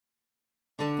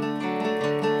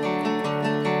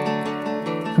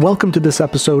Welcome to this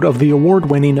episode of the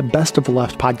award-winning Best of the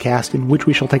Left podcast, in which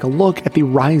we shall take a look at the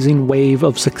rising wave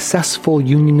of successful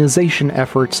unionization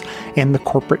efforts and the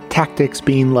corporate tactics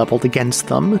being leveled against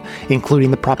them,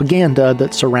 including the propaganda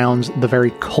that surrounds the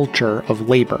very culture of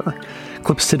labor.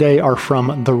 Clips today are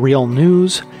from The Real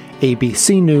News,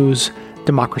 ABC News,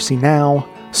 Democracy Now!,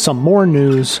 Some More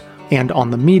News, and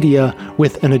On the Media,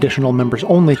 with an additional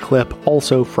members-only clip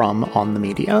also from On the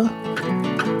Media.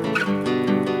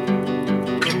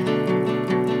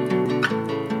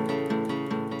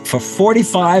 For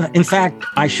 45, in fact,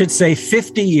 I should say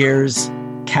 50 years,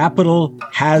 capital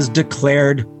has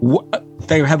declared,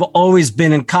 they have always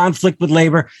been in conflict with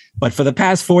labor, but for the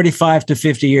past 45 to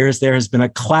 50 years, there has been a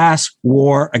class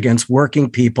war against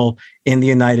working people in the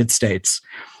United States.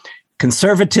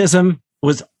 Conservatism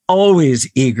was always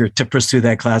eager to pursue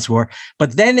that class war.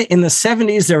 But then in the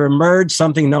 70s, there emerged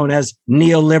something known as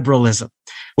neoliberalism,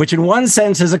 which in one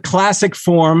sense is a classic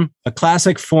form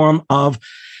of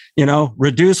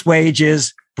reduce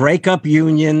wages, break up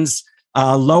unions,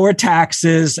 lower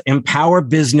taxes, empower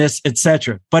business,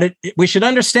 etc. But we should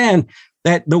understand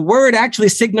that the word actually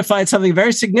signified something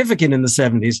very significant in the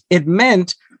 70s. It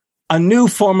meant a new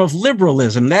form of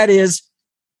liberalism. That is,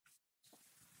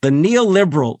 the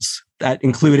neoliberals, that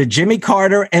included Jimmy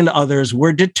Carter and others,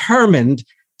 were determined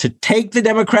to take the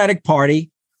Democratic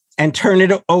Party and turn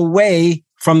it away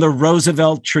from the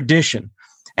Roosevelt tradition.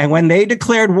 And when they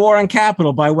declared war on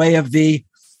capital by way of the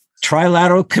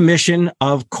Trilateral Commission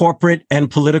of Corporate and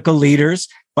Political Leaders,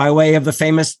 by way of the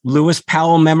famous Lewis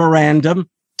Powell Memorandum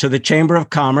to the Chamber of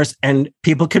Commerce, and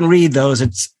people can read those,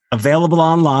 it's available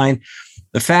online.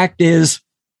 The fact is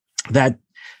that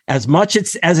as much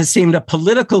as it seemed a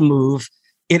political move,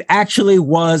 it actually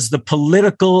was the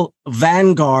political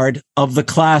vanguard of the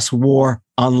class war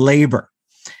on labor.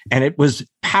 And it was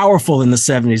powerful in the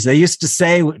 70s. They used to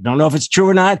say, don't know if it's true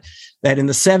or not, that in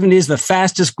the 70s, the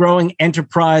fastest growing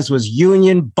enterprise was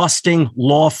union busting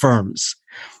law firms.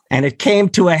 And it came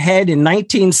to a head in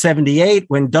 1978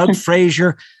 when Doug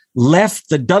Frazier left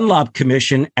the Dunlop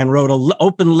Commission and wrote an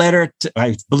open letter,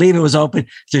 I believe it was open,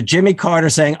 to Jimmy Carter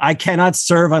saying, I cannot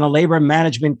serve on a labor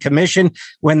management commission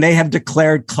when they have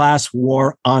declared class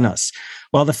war on us.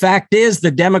 Well, the fact is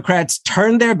the Democrats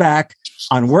turned their back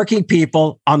on working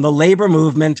people, on the labor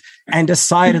movement, and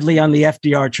decidedly on the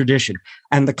FDR tradition.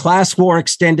 And the class war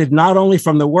extended not only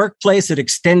from the workplace, it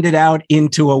extended out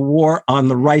into a war on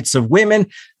the rights of women,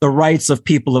 the rights of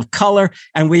people of color.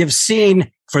 And we have seen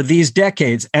for these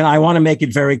decades, and I want to make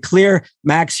it very clear,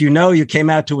 Max, you came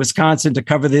out to Wisconsin to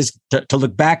cover this, to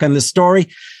look back on this story.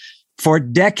 For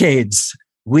decades,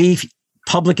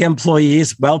 public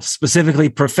employees, well, specifically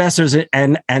professors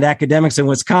and academics in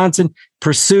Wisconsin,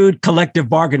 pursued collective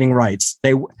bargaining rights.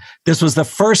 This was the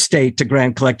first state to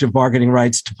grant collective bargaining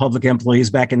rights to public employees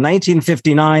back in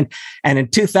 1959. And in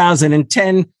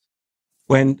 2010,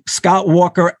 when Scott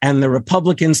Walker and the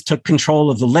Republicans took control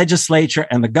of the legislature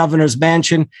and the governor's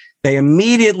mansion, they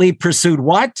immediately pursued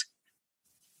what?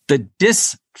 The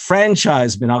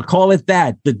disfranchisement, I'll call it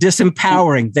that, the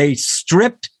disempowering. They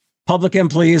stripped public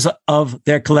employees of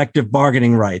their collective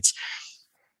bargaining rights.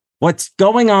 What's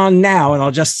going on now, and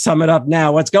I'll just sum it up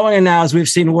now, what's going on now is we've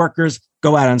seen workers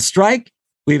go out on strike.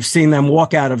 We've seen them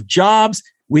walk out of jobs.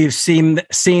 We've seen,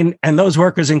 and those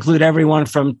workers include everyone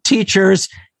from teachers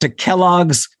to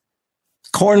Kellogg's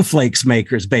cornflakes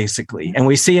makers, basically. And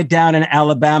we see it down in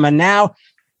Alabama now.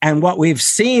 And what we've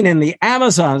seen in the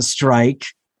Amazon strike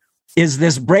is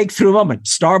this breakthrough moment.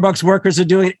 Starbucks workers are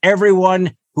doing it.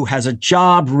 Everyone who has a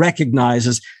job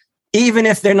recognizes, even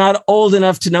if they're not old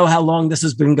enough to know how long this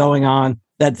has been going on,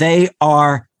 that they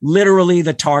are literally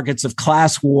the targets of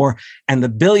class war. And the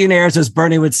billionaires, as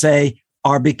Bernie would say,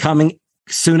 are becoming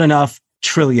soon enough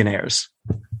trillionaires.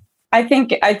 I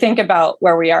think about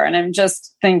where we are, and I'm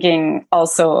just thinking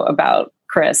also about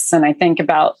Chris, and I think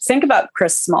about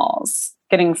Chris Smalls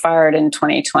getting fired in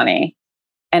 2020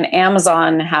 and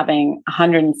Amazon having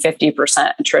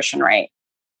 150% attrition rate.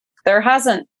 There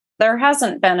hasn't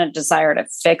been a desire to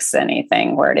fix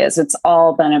anything where it is. It's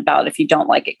all been about, if you don't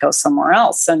like it, go somewhere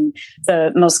else. And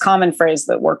the most common phrase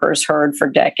that workers heard for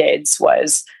decades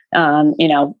was,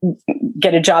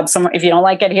 get a job somewhere. If you don't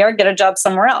like it here, get a job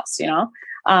somewhere else,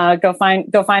 go find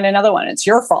another one. It's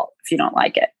your fault if you don't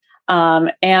like it.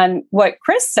 And what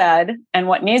Chris said and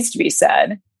what needs to be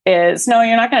said is, no,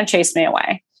 you're not going to chase me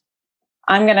away.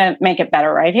 I'm going to make it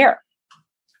better right here.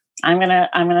 I'm going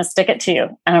to stick it to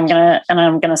you, and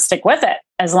I'm going to stick with it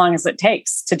as long as it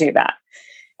takes to do that.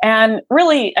 And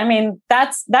really, I mean,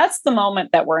 that's the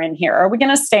moment that we're in here. Are we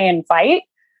going to stay and fight,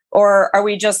 or are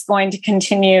we just going to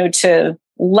continue to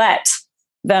let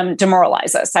them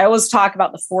demoralize us. I always talk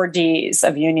about the 4 Ds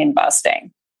of union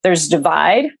busting. There's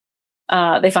divide.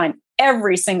 They find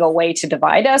every single way to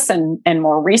divide us. And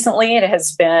more recently, it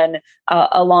has been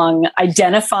along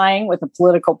identifying with a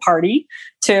political party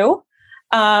too.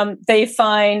 They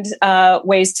find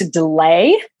ways to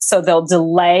delay. So they'll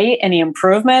delay any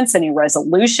improvements, any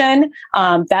resolution.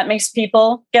 That makes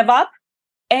people give up.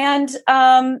 And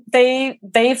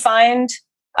they find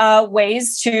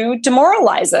ways to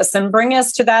demoralize us and bring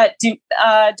us to that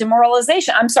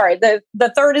demoralization. I'm sorry,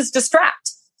 the third is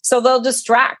distract. So they'll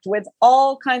distract with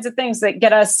all kinds of things that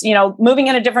get us, moving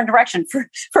in a different direction.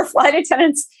 For flight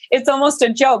attendants, it's almost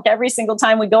a joke. Every single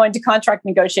time we go into contract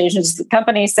negotiations, the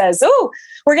company says, "Oh,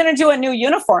 we're going to do a new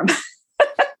uniform."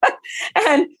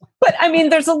 But I mean,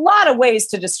 there's a lot of ways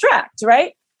to distract,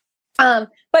 right?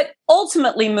 But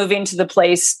ultimately, moving to the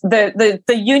place, the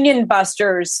union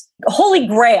busters' holy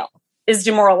grail is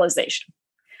demoralization,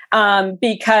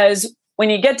 because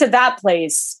when you get to that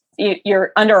place,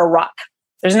 you're under a rock.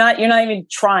 You're not even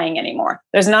trying anymore.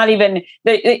 There's not even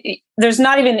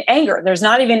anger. There's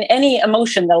not even any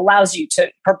emotion that allows you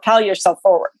to propel yourself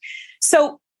forward.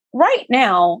 So right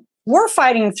now, we're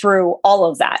fighting through all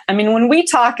of that. I mean, when we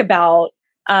talk about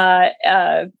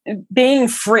being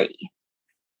free,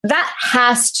 that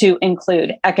has to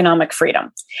include economic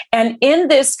freedom. And in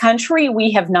this country,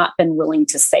 we have not been willing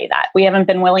to say that. We haven't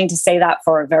been willing to say that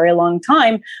for a very long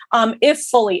time, if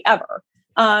fully ever.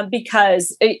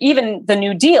 Because even the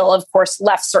New Deal, of course,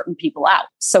 left certain people out.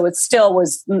 So it still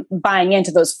was buying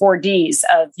into those 4 Ds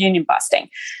of union busting.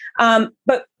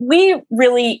 But we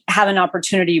really have an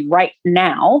opportunity right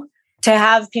now to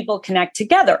have people connect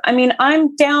together. I mean,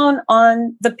 I'm down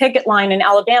on the picket line in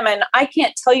Alabama, and I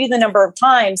can't tell you the number of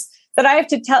times that I have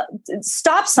to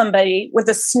stop somebody with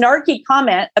a snarky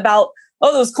comment about,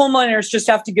 "Oh, those coal miners just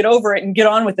have to get over it and get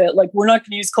on with it. Like, we're not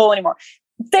going to use coal anymore."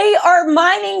 They are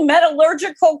mining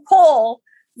metallurgical coal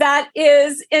that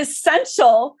is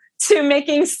essential to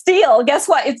making steel. Guess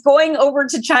what? It's going over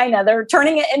to China. They're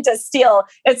turning it into steel.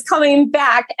 It's coming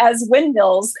back as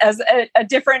windmills, as a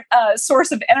different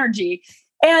source of energy.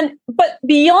 But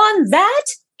beyond that,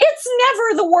 it's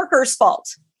never the workers'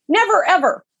 fault. Never,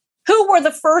 ever. Who were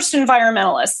the first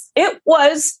environmentalists? It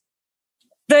was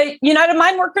the United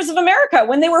Mine Workers of America,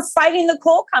 when they were fighting the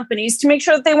coal companies to make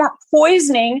sure that they weren't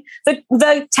poisoning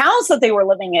the towns that they were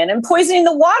living in and poisoning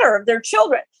the water of their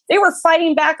children. They were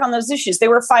fighting back on those issues. They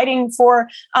were fighting for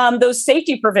those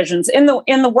safety provisions in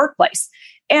the workplace.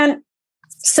 And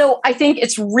so I think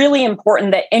it's really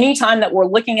important that anytime that we're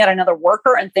looking at another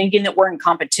worker and thinking that we're in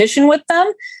competition with them,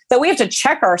 that we have to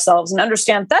check ourselves and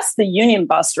understand that's the union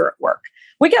buster at work.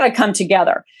 We got to come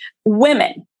together.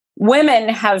 Women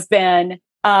have been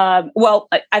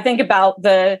I think about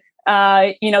the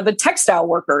textile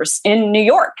workers in New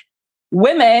York,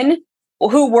 women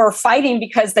who were fighting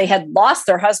because they had lost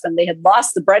their husband, they had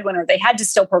lost the breadwinner, they had to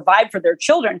still provide for their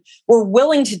children, were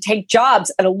willing to take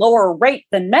jobs at a lower rate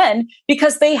than men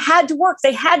because they had to work.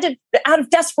 They had to, out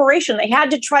of desperation, they had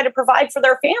to try to provide for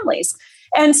their families.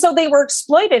 And so they were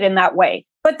exploited in that way.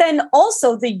 But then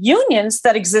also the unions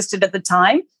that existed at the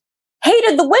time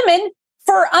hated the women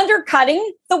for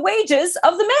undercutting the wages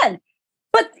of the men.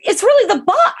 But it's really the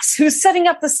boss who's setting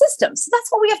up the system. So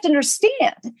that's what we have to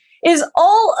understand, is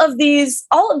all of these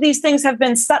things have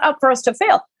been set up for us to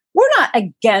fail. We're not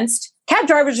against, cab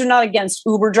drivers are not against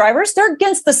Uber drivers. They're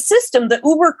against the system that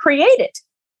Uber created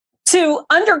to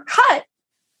undercut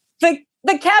the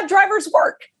cab drivers'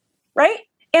 work, right?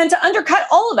 And to undercut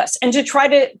all of us and to try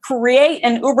to create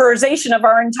an Uberization of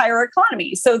our entire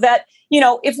economy so that,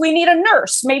 if we need a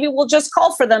nurse, maybe we'll just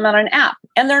call for them on an app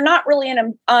and they're not really an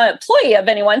employee of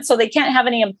anyone, so they can't have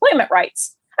any employment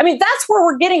rights. I mean, that's where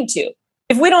we're getting to.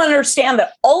 If we don't understand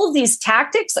that all of these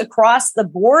tactics across the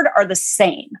board are the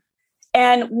same,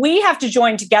 and we have to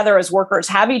join together as workers,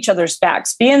 have each other's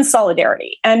backs, be in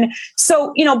solidarity. And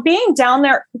so, being down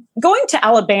there, going to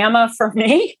Alabama for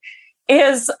me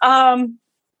is,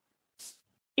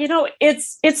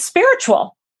 it's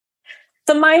spiritual.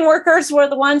 The mine workers were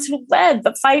the ones who led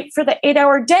the fight for the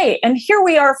 8-hour day. And here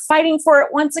we are fighting for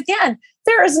it once again.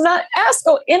 There is not, ask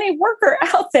any worker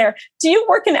out there, do you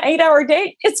work an 8-hour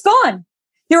day? It's gone.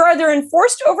 You're either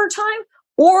enforced overtime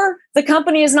or the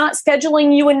company is not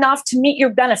scheduling you enough to meet your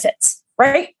benefits,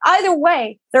 right? Either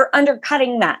way, they're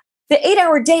undercutting that. The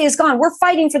 8-hour day is gone. We're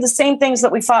fighting for the same things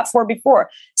that we fought for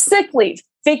before. Sick leave,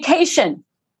 vacation,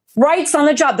 rights on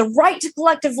the job, the right to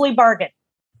collectively bargain.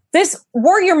 This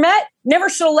warrior Met never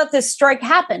should have let this strike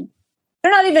happen.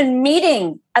 They're not even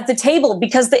meeting at the table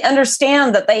because they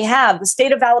understand that they have the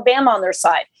state of Alabama on their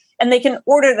side, and they can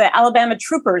order the Alabama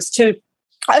troopers to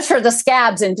usher the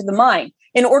scabs into the mine.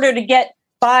 in order to get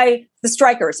by the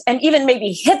strikers and even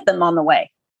maybe hit them on the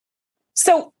way.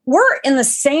 So we're in the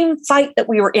same fight that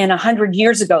we were in 100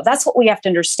 years ago. That's what we have to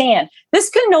understand. This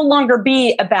can no longer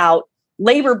be about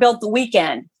labor built the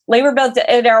weekend, labor built the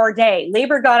 8-hour day,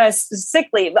 labor got us sick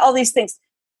leave, all these things.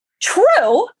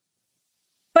 True.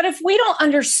 But if we don't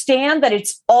understand that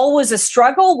it's always a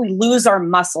struggle, we lose our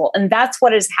muscle. And that's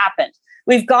what has happened.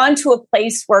 We've gone to a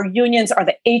place where unions are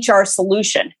the HR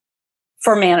solution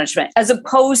for management, as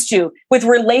opposed to with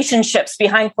relationships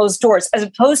behind closed doors, as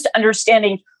opposed to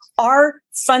understanding our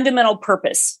fundamental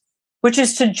purpose, which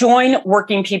is to join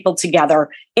working people together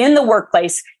in the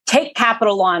workplace, take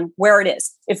capital on where it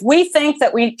is. If we think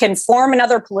that we can form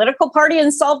another political party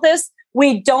and solve this,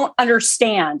 we don't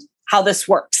understand how this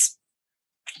works.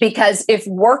 Because if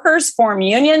workers form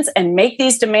unions and make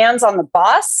these demands on the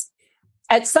boss,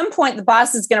 at some point the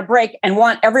boss is going to break and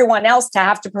want everyone else to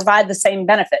have to provide the same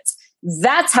benefits.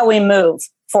 That's how we move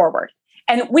forward.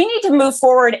 And we need to move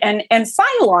forward and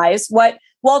finalize what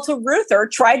Walter Reuther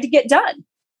tried to get done,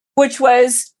 which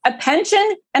was a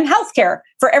pension and healthcare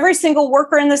for every single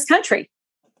worker in this country,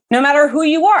 no matter who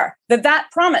you are. That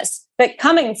promise that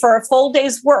coming for a full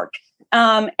day's work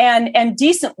and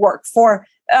decent work for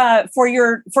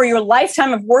your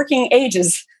lifetime of working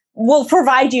ages will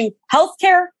provide you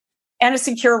healthcare and a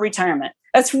secure retirement.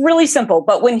 That's really simple.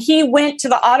 But when he went to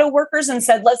the auto workers and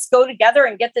said, let's go together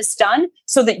and get this done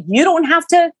so that you don't have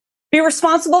to be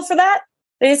responsible for that,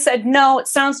 they said, no, it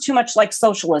sounds too much like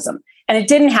socialism. And it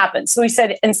didn't happen. So he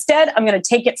said, instead, I'm going to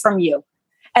take it from you.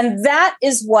 And that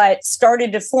is what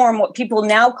started to form what people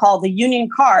now call the union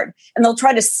card. And they'll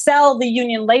try to sell the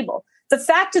union label. The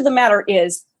fact of the matter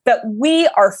is that we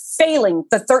are failing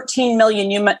the 13 million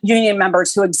union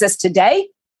members who exist today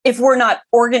if we're not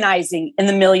organizing in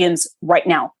the millions right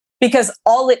now, because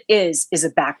all it is a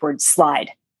backward slide.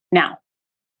 Now,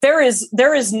 there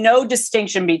is no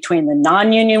distinction between the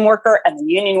non-union worker and the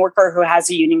union worker who has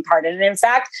a union card. And in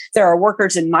fact, there are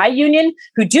workers in my union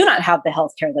who do not have the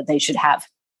health care that they should have.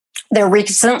 They're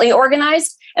recently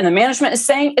organized, and the management is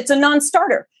saying it's a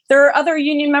non-starter. There are other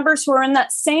union members who are in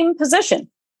that same position.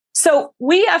 So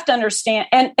we have to understand,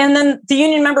 and then the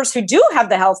union members who do have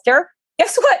the health care,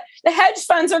 guess what? The hedge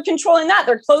funds are controlling that.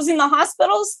 They're closing the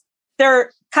hospitals.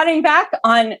 They're cutting back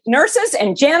on nurses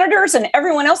and janitors and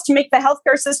everyone else to make the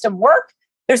healthcare system work.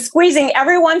 They're squeezing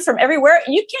everyone from everywhere.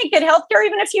 You can't get healthcare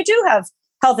even if you do have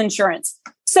health insurance.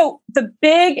 So the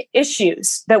big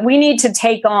issues that we need to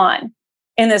take on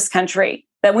in this country,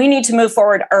 that we need to move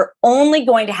forward, are only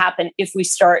going to happen if we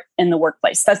start in the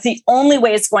workplace. That's the only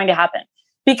way it's going to happen.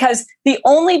 Because the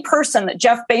only person that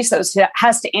Jeff Bezos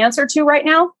has to answer to right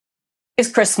now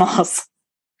is Chris Smalls.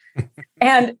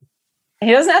 And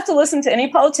he doesn't have to listen to any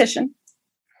politician,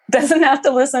 doesn't have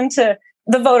to listen to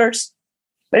the voters,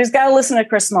 but he's got to listen to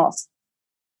Chris Smalls.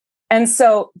 And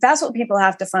so that's what people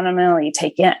have to fundamentally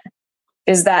take in,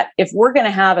 is that if we're going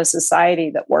to have a society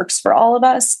that works for all of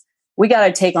us, we got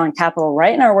to take on capital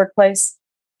right in our workplace.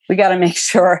 We got to make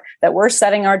sure that we're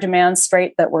setting our demands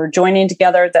straight, that we're joining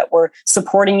together, that we're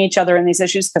supporting each other in these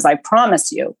issues. Because I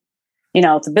promise you,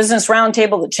 the Business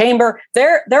Roundtable, the Chamber,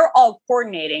 they're all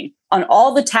coordinating on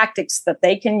all the tactics that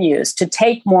they can use to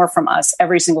take more from us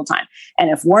every single time. And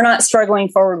if we're not struggling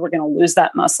forward, we're going to lose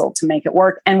that muscle to make it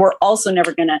work. And we're also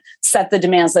never going to set the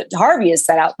demands that Harvey has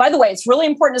set out. By the way, it's really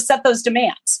important to set those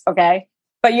demands, okay?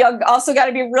 But you also got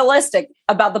to be realistic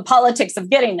about the politics of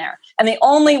getting there. And the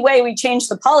only way we change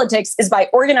the politics is by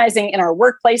organizing in our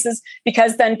workplaces,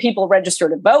 because then people register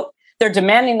to vote. They're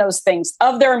demanding those things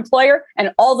of their employer.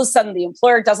 And all of a sudden, the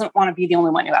employer doesn't want to be the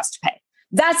only one who has to pay.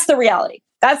 That's the reality.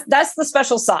 That's the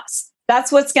special sauce.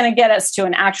 That's what's going to get us to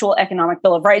an actual economic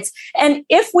Bill of Rights. And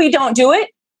if we don't do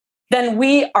it, then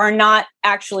we are not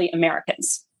actually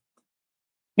Americans.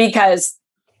 Because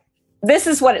this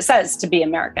is what it says to be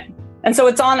American. And so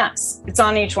it's on us. It's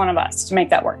on each one of us to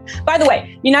make that work. By the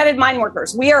way, United Mine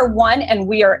Workers, we are one and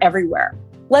we are everywhere.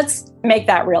 Let's make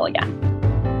that real again.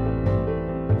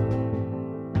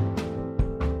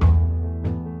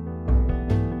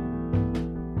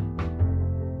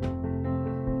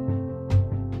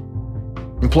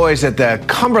 Employees at the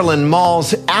Cumberland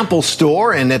Mall's Apple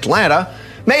store in Atlanta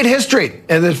made history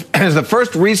as the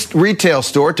first retail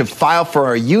store to file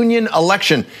for a union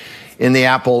election in the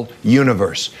Apple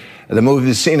universe. The move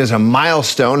is seen as a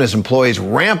milestone as employees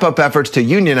ramp up efforts to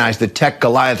unionize the tech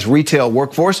Goliath's retail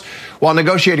workforce while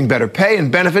negotiating better pay and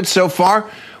benefits. So far,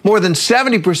 more than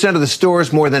 70% of the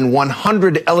store's more than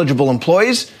 100 eligible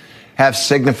employees have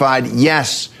signified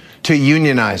yes to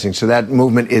unionizing. So that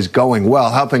movement is going well.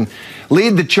 Helping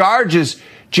lead the charge is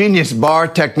Genius bar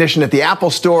technician at the Apple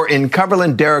Store in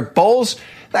Cumberland, Derek Bowles.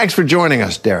 Thanks for joining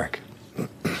us, Derek.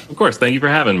 Of course. Thank you for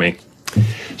having me.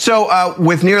 So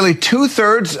with nearly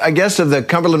 2/3, I guess, of the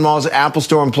Cumberland Mall's Apple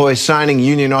Store employees signing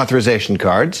union authorization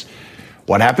cards,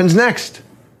 what happens next?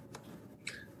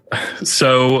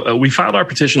 So we filed our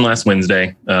petition last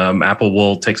Wednesday. Apple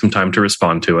will take some time to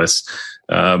respond to us.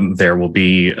 There will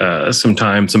be some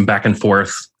back and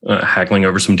forth, haggling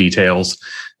over some details.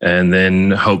 And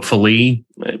then hopefully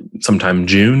sometime in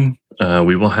June,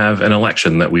 we will have an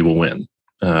election that we will win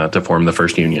to form the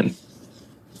first union.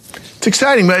 It's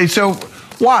exciting, but so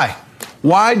why?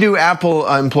 Why do Apple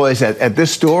employees at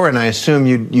this store, and I assume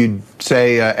you'd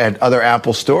say at other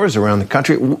Apple stores around the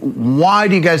country, why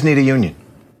do you guys need a union?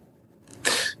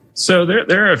 So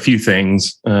there are a few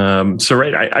things.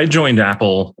 I joined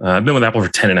Apple. I've been with Apple for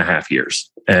 10 and a half years.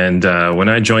 And when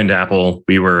I joined Apple,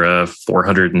 we were a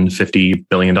 $450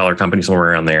 billion company,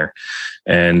 somewhere around there.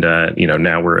 And,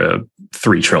 now we're a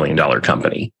 $3 trillion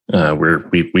company.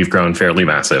 We've grown fairly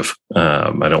massive.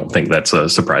 I don't think that's a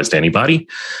surprise to anybody.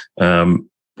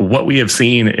 What we have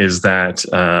seen is that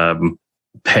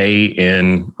pay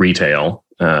in retail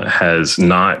has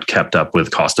not kept up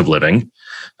with cost of living.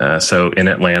 So in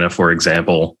Atlanta, for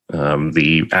example,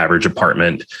 the average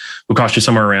apartment will cost you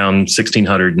somewhere around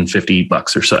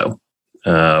 $1,650 or so.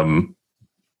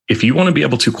 If you want to be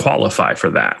able to qualify for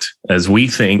that, as we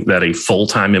think that a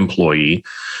full-time employee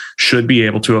should be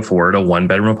able to afford a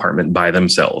one-bedroom apartment by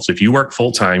themselves. If you work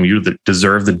full-time, you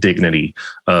deserve the dignity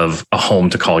of a home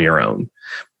to call your own.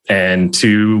 And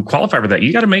to qualify for that,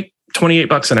 you got to make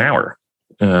 $28 an hour.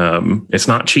 It's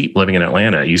not cheap living in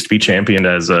Atlanta. It used to be championed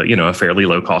as a fairly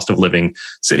low cost of living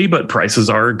city, but prices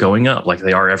are going up like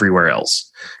they are everywhere else.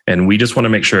 And we just want to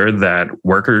make sure that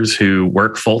workers who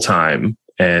work full time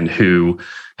and who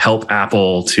help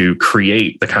Apple to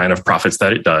create the kind of profits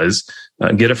that it does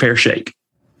get a fair shake.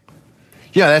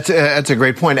 Yeah, that's a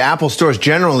great point. Apple stores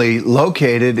generally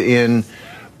located in,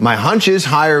 my hunch is,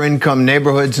 higher income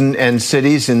neighborhoods and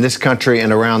cities in this country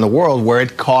and around the world where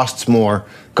it costs more.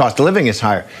 Cost of living is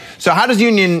higher. So how does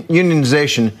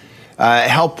unionization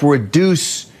help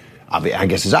reduce, I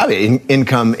guess it's obvious,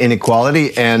 income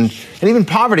inequality and even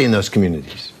poverty in those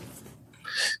communities?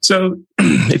 So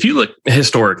if you look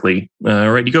historically,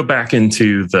 you go back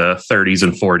into the 30s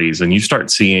and 40s and you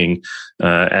start seeing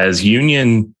as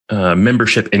union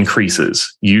membership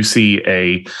increases, you see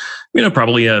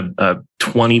probably a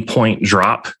 20-point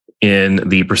drop in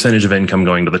the percentage of income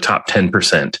going to the top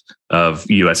 10% of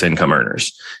U.S. income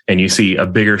earners. And you see a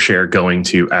bigger share going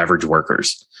to average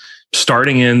workers.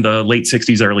 Starting in the late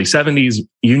 60s, early 70s,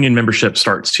 union membership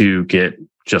starts to get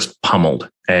just pummeled.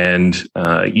 And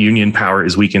union power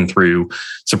is weakened through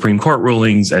Supreme Court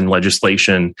rulings and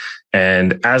legislation.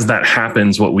 And as that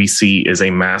happens, what we see is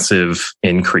a massive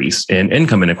increase in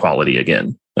income inequality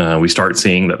again. We start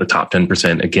seeing that the top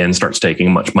 10% again starts taking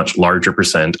a much, much larger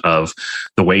percent of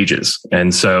the wages.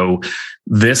 And so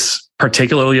this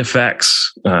particularly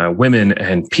affects women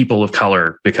and people of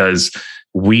color because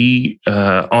we,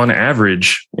 on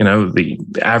average, the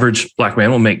average Black man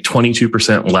will make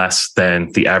 22% less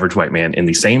than the average white man in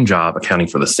the same job, accounting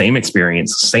for the same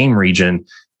experience, same region,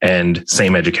 and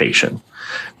same education.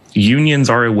 Unions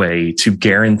are a way to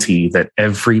guarantee that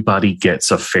everybody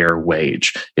gets a fair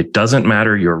wage. It doesn't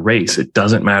matter your race. It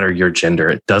doesn't matter your gender.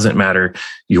 It doesn't matter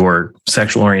your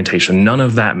sexual orientation. None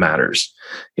of that matters.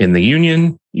 In the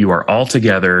union, you are all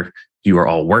together. You are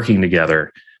all working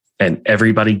together, and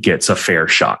everybody gets a fair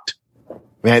shot.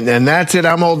 And that's it.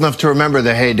 I'm old enough to remember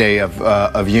the heyday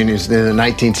of unions in the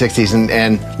 1960s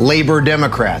and labor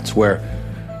Democrats, where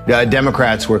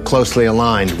Democrats were closely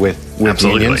aligned with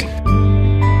Absolutely. Unions.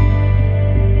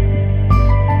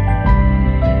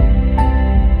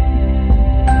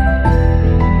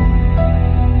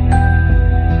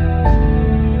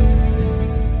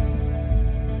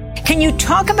 Can you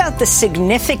talk about the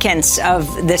significance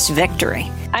of this victory?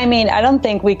 I mean, I don't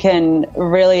think we can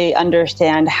really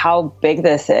understand how big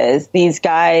this is. These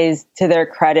guys, to their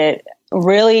credit,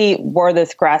 really were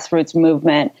this grassroots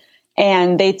movement,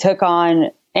 and they took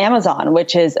on Amazon,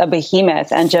 which is a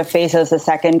behemoth, and Jeff Bezos, the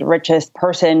second richest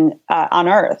person on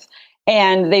earth.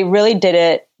 And they really did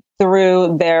it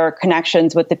through their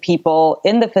connections with the people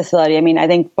in the facility. I mean, I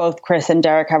think both Chris and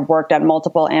Derek have worked at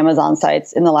multiple Amazon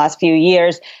sites in the last few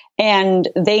years, and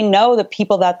they know the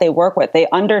people that they work with. They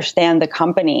understand the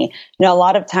company. A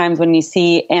lot of times when you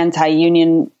see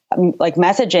anti-union like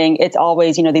messaging, it's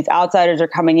always, these outsiders are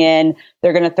coming in,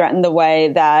 they're going to threaten the way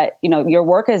that, your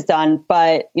work is done.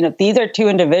 But, these are two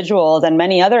individuals and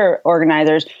many other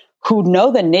organizers who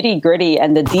know the nitty gritty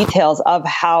and the details of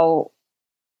how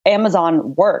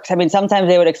Amazon works. I mean, sometimes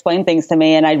they would explain things to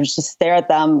me and I would just stare at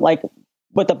them like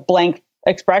with a blank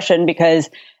expression because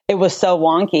it was so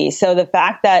wonky. So the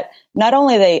fact that not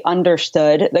only they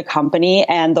understood the company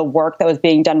and the work that was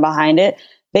being done behind it,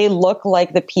 they look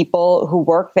like the people who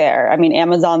work there. I mean,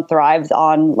 Amazon thrives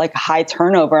on like high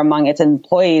turnover among its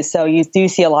employees. So you do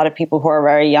see a lot of people who are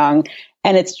very young.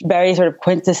 And it's very sort of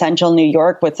quintessential New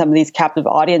York with some of these captive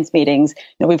audience meetings.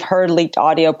 You know, we've heard leaked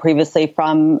audio previously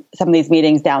from some of these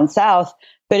meetings down south.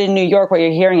 But in New York, what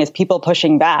you're hearing is people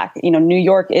pushing back. You know, New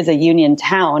York is a union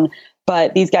town,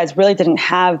 but these guys really didn't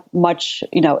have much,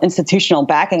 you know, institutional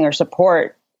backing or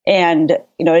support. And,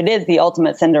 you know, it is the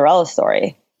ultimate Cinderella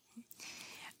story.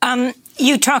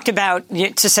 You talked about,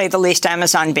 to say the least,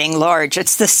 Amazon being large.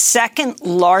 It's the second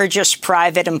largest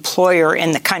private employer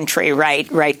in the country,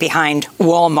 right behind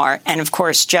Walmart. And of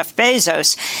course, Jeff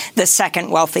Bezos, the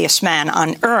second wealthiest man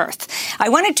on earth. I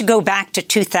wanted to go back to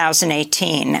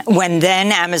 2018 when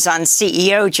then Amazon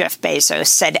CEO Jeff Bezos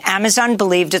said Amazon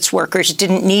believed its workers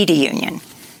didn't need a union.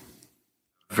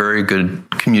 Very good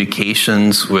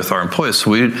communications with our employees.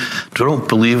 So we don't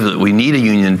believe that we need a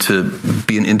union to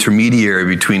be an intermediary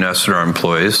between us and our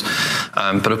employees.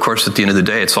 But of course, at the end of the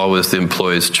day, it's always the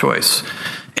employee's choice.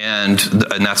 And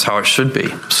that's how it should be.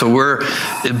 So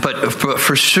but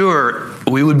for sure,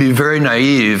 we would be very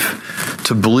naive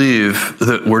to believe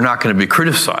that we're not going to be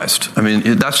criticized. I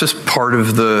mean, that's just part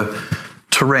of the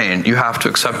terrain. You have to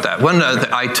accept that. One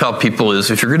that I tell people is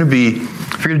if you're going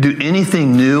to do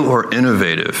anything new or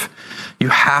innovative, you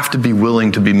have to be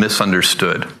willing to be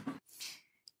misunderstood.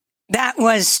 That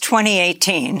was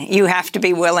 2018. You have to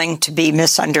be willing to be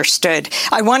misunderstood.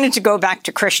 I wanted to go back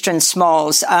to Christian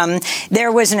Smalls. There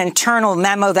was an internal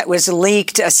memo that was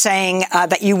leaked saying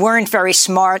that you weren't very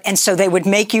smart, and so they would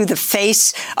make you the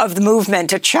face of the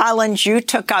movement, a challenge you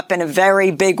took up in a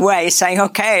very big way, saying,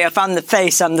 okay, if I'm the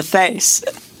face, I'm the face.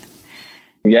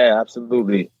 Yeah,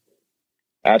 absolutely.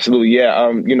 Absolutely. Yeah.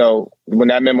 You know, when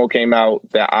that memo came out,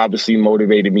 that obviously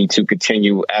motivated me to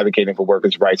continue advocating for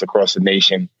workers' rights across the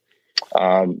nation.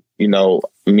 You know,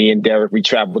 me and Derek, we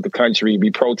traveled the country, we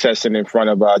protesting in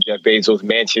front of Jeff Bezos'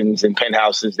 mansions and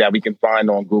penthouses that we can find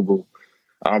on Google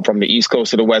from the East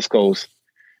Coast to the West Coast.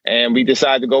 And we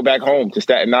decided to go back home to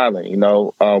Staten Island. You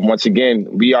know, once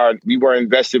again, we were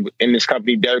invested in this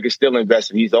company. Derek is still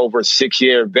invested. He's over a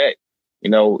 6-year vet. You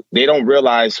know, they don't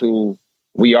realize who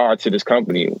we are to this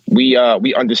company. We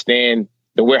understand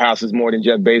the warehouses more than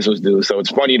Jeff Bezos do. So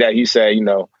it's funny that he said, you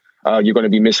know, you're going to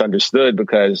be misunderstood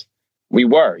because we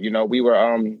were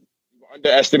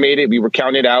underestimated. We were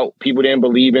counted out. People didn't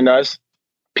believe in us.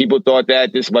 People thought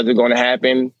that this wasn't going to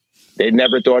happen. They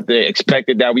never thought they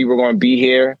expected that we were going to be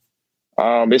here.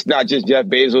 It's not just Jeff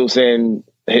Bezos and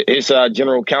his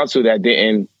general counsel that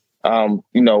didn't,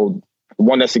 you know,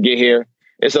 want us to get here.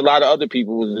 It's a lot of other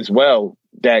people as well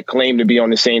that claim to be on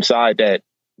the same side that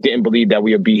didn't believe that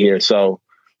we would be here. So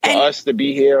for us to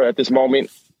be here at this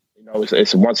moment, you know,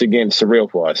 it's once again surreal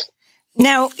for us.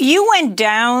 Now, you went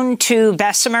down to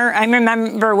Bessemer. I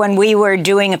remember when we were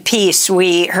doing a piece,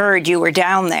 we heard you were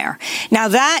down there. Now,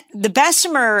 the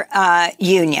Bessemer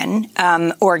union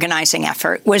organizing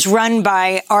effort was run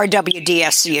by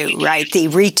RWDSU, right? The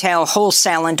Retail,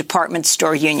 Wholesale, and Department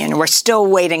Store Union. We're still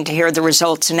waiting to hear the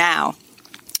results now.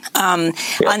 On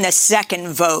the second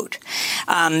vote,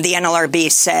 the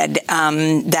NLRB said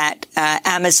that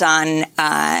Amazon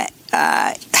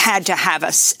had to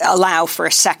allow for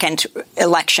a second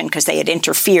election because they had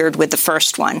interfered with the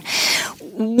first one.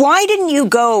 Why didn't you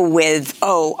go with,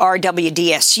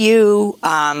 RWDSU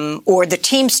or the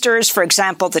Teamsters? For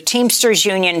example, the Teamsters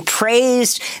Union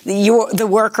praised the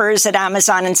workers at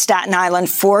Amazon in Staten Island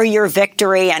for your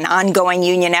victory and ongoing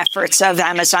union efforts of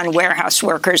Amazon warehouse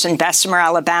workers in Bessemer,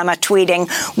 Alabama, tweeting,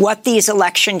 what these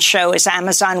elections show is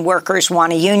Amazon workers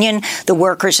want a union. The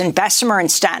workers in Bessemer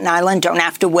and Staten Island don't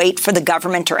have to wait for the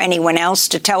government or anyone else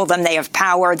to tell them they have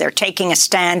power. They're taking a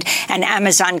stand, and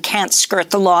Amazon can't skirt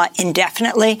the law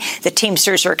indefinitely. The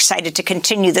Teamsters are excited to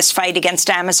continue this fight against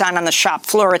Amazon on the shop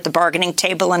floor, at the bargaining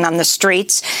table, and on the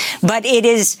streets. But it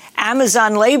is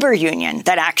Amazon Labor Union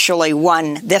that actually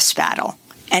won this battle,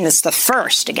 and it's the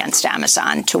first against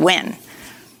Amazon to win.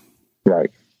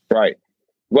 Right.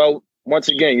 Well, once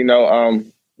again, you know,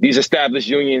 these established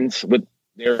unions with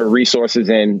their resources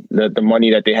and the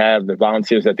money that they have, the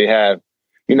volunteers that they have,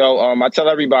 you know, I tell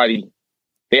everybody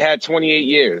they had 28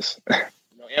 years.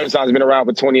 Amazon's been around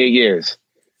for 28 years.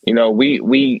 You know,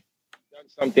 we done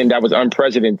something that was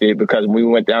unprecedented because when we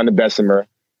went down to Bessemer,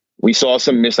 we saw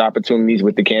some missed opportunities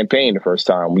with the campaign the first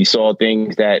time. We saw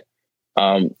things that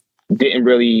didn't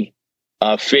really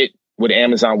fit what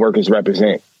Amazon workers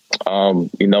represent.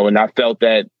 And I felt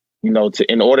that,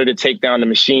 in order to take down the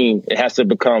machine, it has to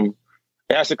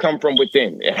come from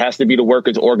within. It has to be the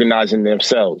workers organizing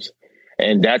themselves.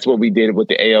 And that's what we did with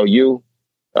the ALU.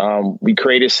 We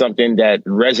created something that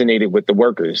resonated with the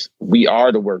workers. We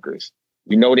are the workers.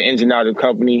 We know the ins and outs of the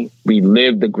company. We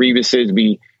live the grievances.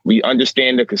 We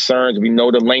understand the concerns. We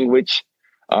know the language.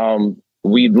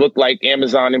 We look like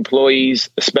Amazon employees,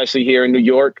 especially here in New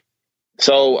York.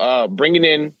 So bringing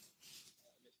in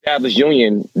established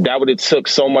union, that would have took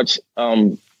so much,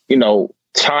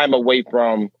 time away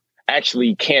from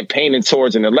actually campaigning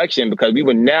towards an election, because we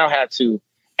would now have to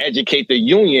educate the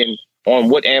union on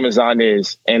what Amazon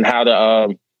is and how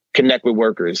to connect with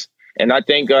workers. And I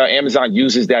think Amazon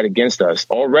uses that against us.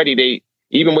 Already,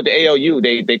 even with the ALU,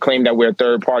 they claim that we're a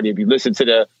third party. If you listen to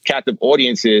the captive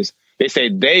audiences, they say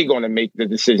they're going to make the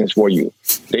decisions for you.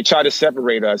 They try to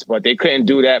separate us, but they couldn't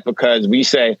do that because we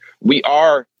say we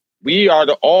are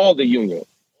all the union.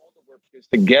 All the workers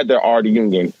together are the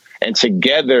union. And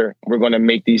together, we're going to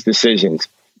make these decisions.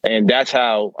 And that's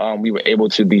how we were able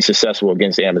to be successful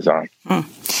against Amazon.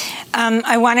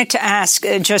 I wanted to ask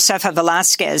Josefa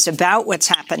Velasquez about what's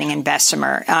happening in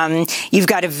Bessemer. You've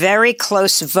got a very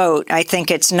close vote. I think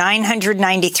it's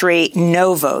 993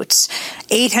 no votes,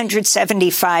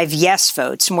 875 yes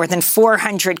votes, more than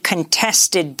 400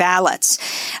 contested ballots.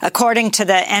 According to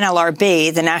the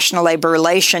NLRB, the National Labor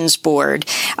Relations Board,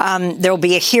 there will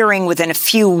be a hearing within a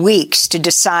few weeks to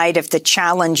decide if the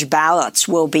challenge ballots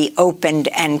will be opened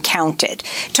and counted.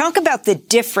 Talk about the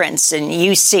difference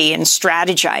you see in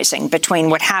strategizing between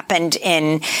what happened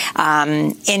in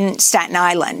Staten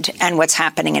Island and what's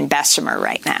happening in Bessemer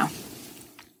right now.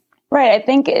 Right. I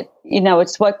think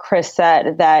it's what Chris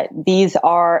said, that these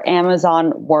are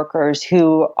Amazon workers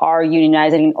who are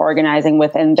unionizing and organizing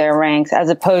within their ranks, as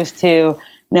opposed to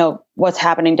what's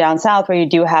happening down south, where you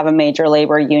do have a major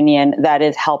labor union that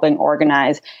is helping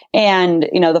organize. And,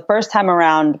 the first time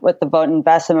around with the vote in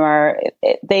Bessemer,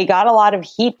 they got a lot of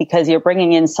heat because you're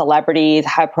bringing in celebrities,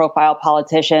 high profile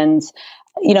politicians.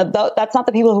 That's not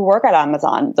the people who work at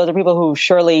Amazon. Those are people who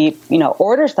surely,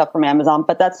 order stuff from Amazon,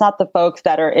 but that's not the folks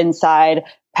that are inside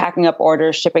packing up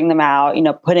orders, shipping them out,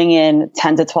 putting in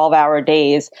 10 to 12-hour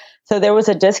days. So there was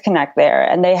a disconnect there,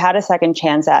 and they had a second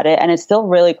chance at it, and it's still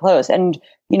really close. And,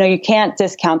 you can't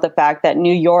discount the fact that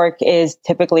New York is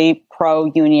typically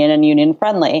pro-union and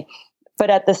union-friendly. But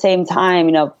at the same time,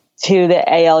 to the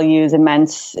ALU's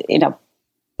immense,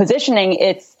 positioning,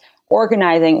 it's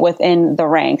organizing within the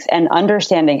ranks and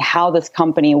understanding how this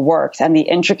company works and the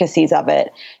intricacies of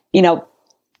it.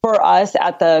 For us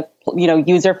at the,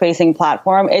 user-facing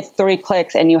platform, it's 3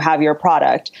 clicks and you have your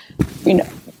product.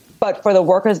 But for the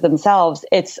workers themselves,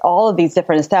 it's all of these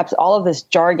different steps, all of this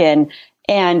jargon.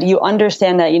 And you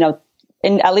understand that,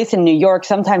 at least in New York,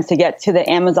 sometimes to get to the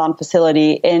Amazon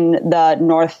facility in the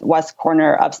northwest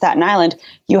corner of Staten Island,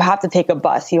 you have to take a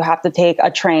bus, you have to take a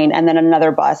train and then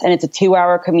another bus. And it's a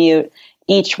 2-hour commute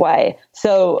each way.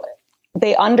 So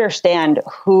they understand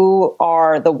who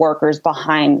are the workers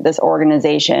behind this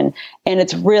organization. And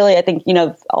it's really, I think,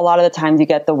 a lot of the times you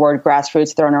get the word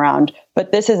grassroots thrown around,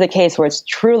 but this is a case where it's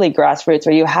truly grassroots,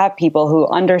 where you have people who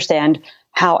understand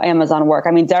how Amazon work.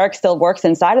 I mean, Derek still works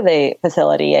inside of the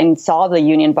facility and saw the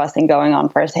union busting going on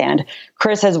firsthand.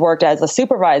 Chris has worked as a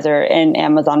supervisor in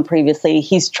Amazon previously.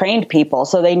 He's trained people,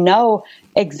 so they know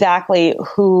exactly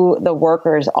who the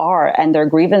workers are and their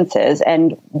grievances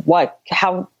and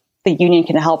how the union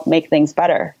can help make things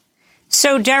better.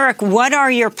 So, Derek, what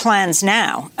are your plans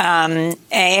now?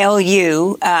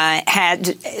 ALU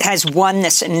has won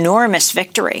this enormous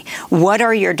victory. What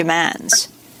are your demands?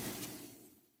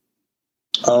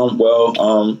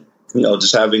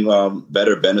 Just having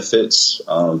better benefits,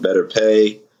 better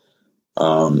pay,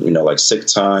 like sick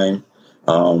time.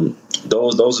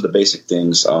 Those are the basic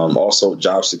things. Also,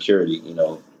 job security.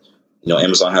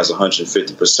 Amazon has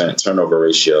 150% turnover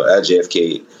ratio at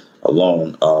JFK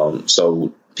alone.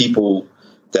 So people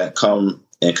that come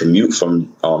and commute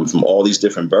from all these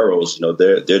different boroughs,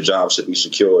 their jobs should be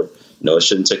secured. It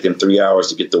shouldn't take them 3 hours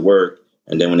to get to work,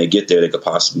 and then when they get there, they could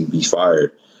possibly be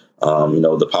fired.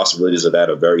 The possibilities of that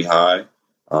are very high.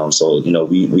 So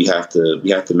we have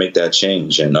to make that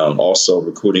change, and also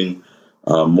recruiting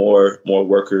more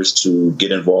workers to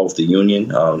get involved with the union.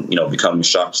 Becoming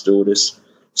shop stewardess.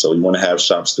 So we want to have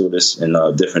shop stewardess in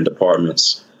different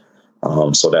departments,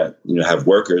 so that have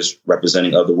workers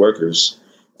representing other workers,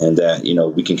 and that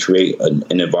we can create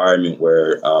an environment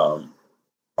where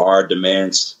our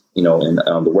demands, and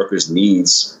the workers'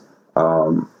 needs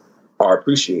are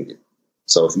appreciated.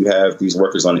 So if you have these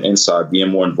workers on the inside being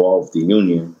more involved with the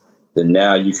union, then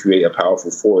now you create a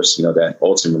powerful force, that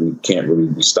ultimately can't really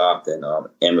be stopped. And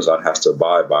Amazon has to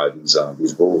abide by these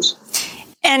rules.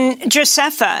 And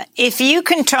Josefa, if you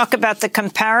can talk about the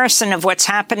comparison of what's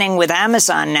happening with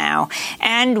Amazon now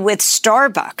and with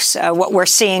Starbucks, what we're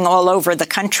seeing all over the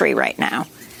country right now.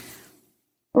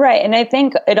 Right. And I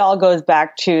think it all goes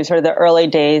back to sort of the early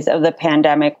days of the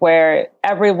pandemic where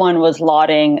everyone was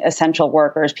lauding essential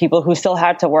workers, people who still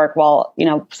had to work while,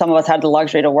 some of us had the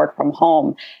luxury to work from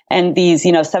home. And these,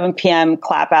 7 p.m.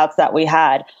 clapouts that we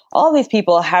had, all these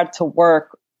people had to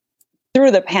work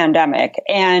through the pandemic.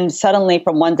 And suddenly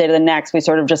from one day to the next, we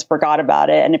sort of just forgot about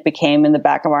it and it became in the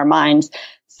back of our minds.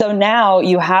 So now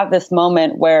you have this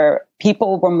moment where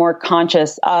people were more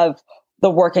conscious of the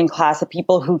working class, the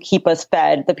people who keep us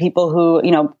fed, the people who,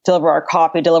 deliver our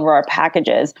coffee, deliver our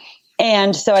packages.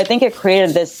 And so I think it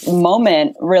created this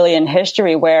moment really in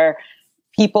history where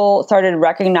people started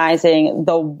recognizing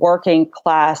the working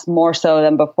class more so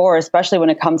than before, especially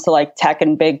when it comes to like tech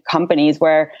and big companies,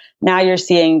 where now you're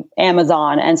seeing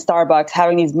Amazon and Starbucks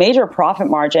having these major profit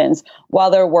margins while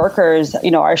their workers,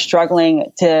 are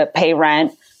struggling to pay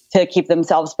rent, to keep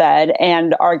themselves fed,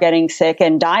 and are getting sick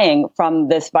and dying from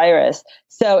this virus.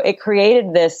 So it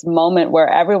created this moment where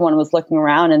everyone was looking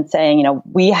around and saying,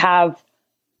 we have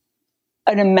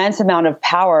an immense amount of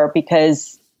power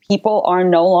because people are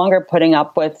no longer putting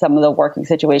up with some of the working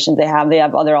situations they have. They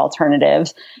have other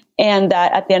alternatives. And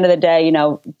that at the end of the day,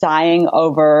 dying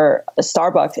over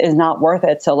Starbucks is not worth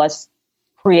it. So let's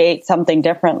create something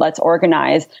different. Let's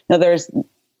organize. There's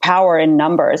power in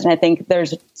numbers. And I think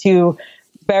there's two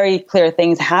very clear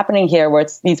things happening here where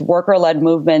it's these worker-led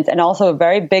movements and also a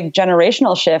very big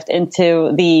generational shift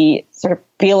into the sort of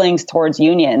feelings towards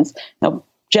unions.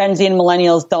 Gen Z and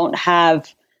millennials don't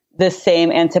have the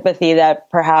same antipathy that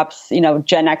perhaps,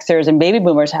 Gen Xers and baby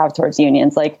boomers have towards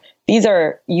unions. Like these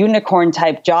are unicorn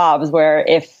type jobs where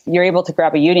if you're able to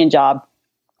grab a union job,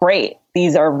 great.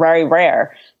 These are very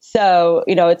rare. So,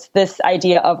 it's this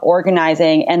idea of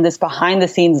organizing and this behind the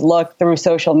scenes look through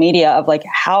social media of like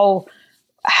how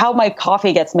my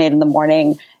coffee gets made in the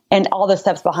morning and all the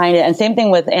steps behind it. And same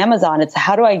thing with Amazon. It's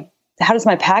how does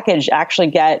my package actually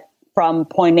get from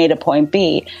point A to point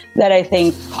B that I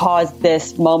think caused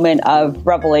this moment of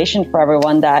revelation for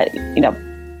everyone that,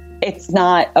 it's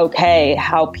not okay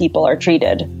how people are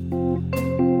treated.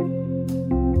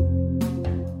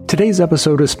 Today's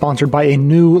episode is sponsored by a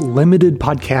new limited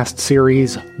podcast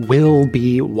series, Will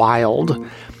Be Wild.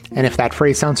 And if that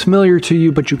phrase sounds familiar to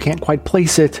you, but you can't quite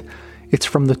place it, it's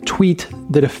from the tweet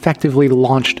that effectively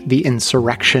launched the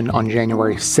insurrection on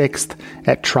January 6th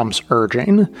at Trump's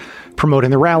urging. Promoting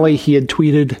the rally, he had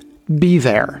tweeted, "Be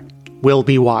there. Will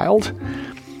be wild."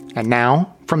 And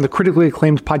now, from the critically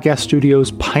acclaimed podcast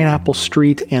studios Pineapple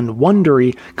Street and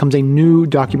Wondery comes a new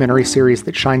documentary series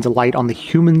that shines a light on the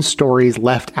human stories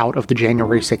left out of the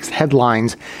January 6th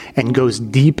headlines and goes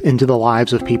deep into the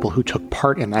lives of people who took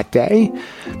part in that day,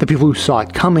 the people who saw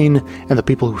it coming, and the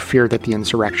people who fear that the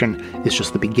insurrection is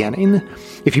just the beginning.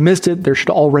 If you missed it, there should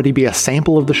already be a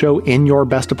sample of the show in your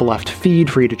Best of the Left feed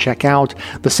for you to check out.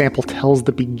 The sample tells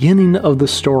the beginning of the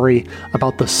story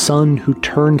about the son who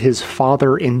turned his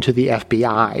father into the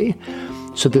FBI.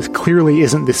 So this clearly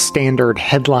isn't the standard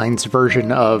headlines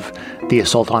version of the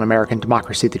assault on American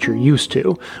democracy that you're used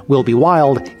to. Will Be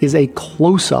Wild is a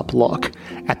close-up look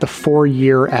at the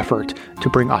 4-year effort to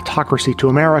bring autocracy to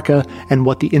America and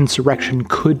what the insurrection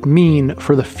could mean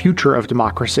for the future of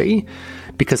democracy.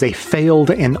 Because a failed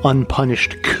and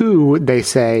unpunished coup, they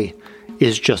say,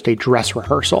 is just a dress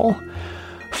rehearsal.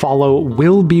 Follow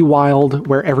Will Be Wild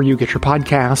wherever you get your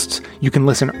podcasts. You can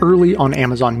listen early on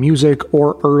Amazon Music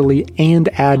or early and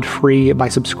ad-free by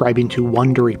subscribing to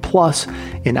Wondery Plus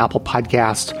in Apple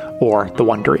Podcasts or the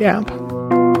Wondery app.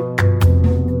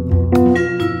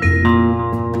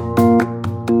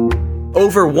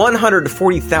 Over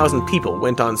 140,000 people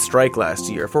went on strike last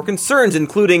year for concerns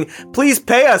including, please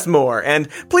pay us more, and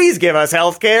please give us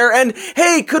health care, and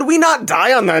hey, could we not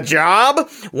die on the job?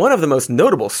 One of the most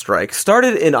notable strikes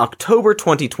started in October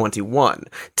 2021.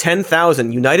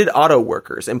 10,000 United Auto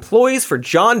Workers, employees for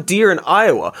John Deere in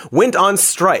Iowa, went on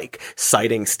strike,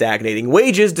 citing stagnating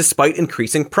wages despite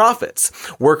increasing profits.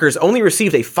 Workers only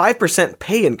received a 5%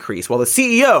 pay increase, while the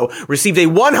CEO received a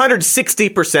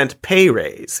 160% pay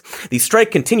raise. The strike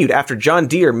strike continued after John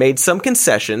Deere made some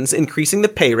concessions, increasing the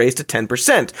pay raise to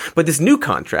 10%. But this new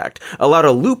contract allowed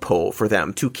a loophole for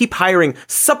them to keep hiring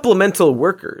supplemental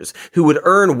workers who would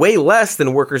earn way less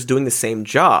than workers doing the same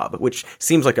job, which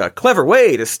seems like a clever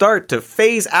way to start to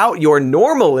phase out your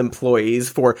normal employees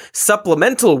for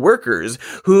supplemental workers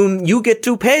whom you get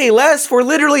to pay less for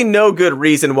literally no good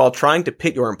reason while trying to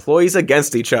pit your employees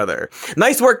against each other.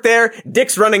 Nice work there,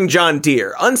 Dick's running John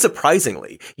Deere.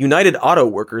 Unsurprisingly, United Auto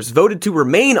Workers voted to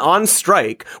remain on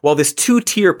strike while this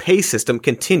two-tier pay system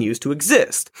continues to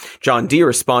exist. John Deere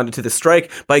responded to the strike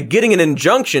by getting an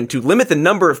injunction to limit the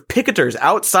number of picketers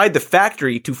outside the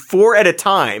factory to 4 at a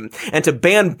time and to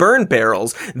ban burn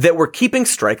barrels that were keeping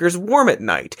strikers warm at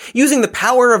night, using the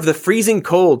power of the freezing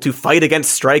cold to fight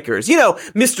against strikers. You know,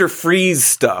 Mr. Freeze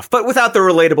stuff, but without the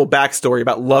relatable backstory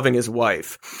about loving his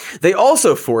wife. They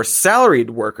also forced salaried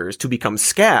workers to become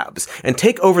scabs and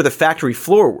take over the factory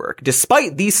floor work,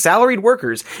 despite these salaried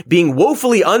workers being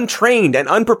woefully untrained and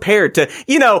unprepared to,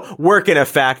 work in a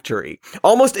factory.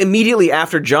 Almost immediately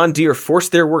after John Deere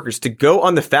forced their workers to go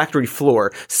on the factory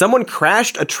floor, someone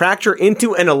crashed a tractor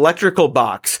into an electrical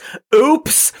box.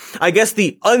 Oops! I guess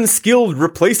the unskilled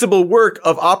replaceable work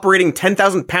of operating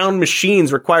 10,000-pound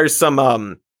machines requires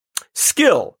some,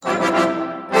 skill.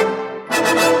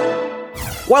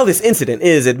 While this incident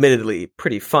is admittedly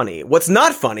pretty funny, what's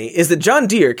not funny is that John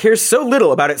Deere cares so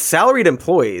little about its salaried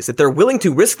employees that they're willing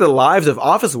to risk the lives of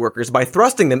office workers by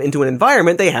thrusting them into an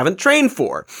environment they haven't trained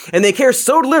for. And they care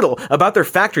so little about their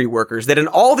factory workers that in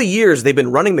all the years they've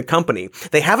been running the company,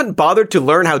 they haven't bothered to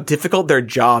learn how difficult their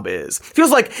job is.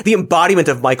 Feels like the embodiment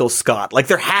of Michael Scott. Like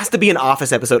there has to be an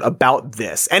Office episode about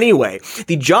this. Anyway,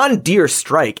 the John Deere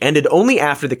strike ended only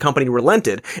after the company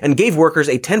relented and gave workers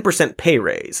a 10% pay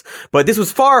raise. But this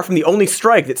was far from the only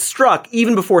strike that struck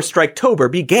even before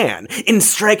Striketober began. In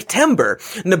Striketember,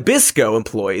 Nabisco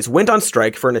employees went on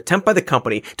strike for an attempt by the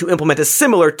company to implement a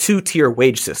similar two-tier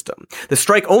wage system. The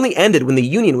strike only ended when the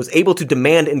union was able to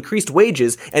demand increased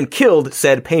wages and killed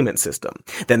said payment system.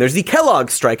 Then there's the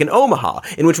Kellogg's strike in Omaha,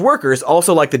 in which workers,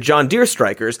 also like the John Deere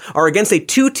strikers, are against a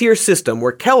two-tier system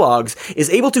where Kellogg's is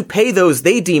able to pay those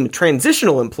they deem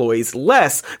transitional employees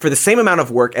less for the same amount of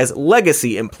work as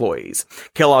legacy employees.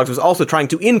 Kellogg's was also trying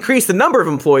to increase the number of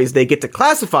employees they get to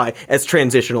classify as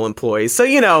transitional employees.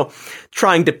 So,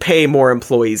 trying to pay more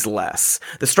employees less.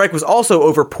 The strike was also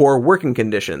over poor working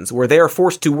conditions, where they are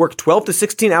forced to work 12 to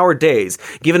 16-hour days,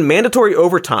 given mandatory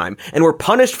overtime, and were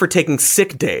punished for taking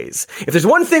sick days. If there's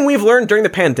one thing we've learned during the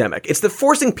pandemic, it's that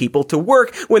forcing people to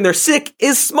work when they're sick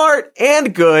is smart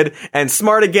and good, and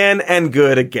smart again and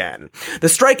good again. The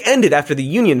strike ended after the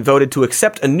union voted to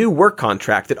accept a new work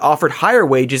contract that offered higher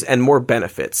wages and more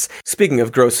benefits. Speaking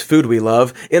of gross food we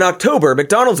love, in October,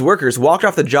 McDonald's workers walked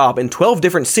off the job in 12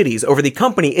 different cities over the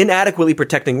company inadequately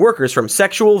protecting workers from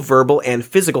sexual, verbal, and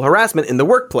physical harassment in the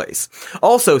workplace.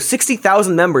 Also,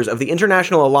 60,000 members of the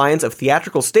International Alliance of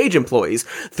Theatrical Stage Employees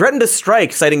threatened to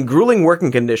strike, citing grueling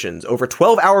working conditions over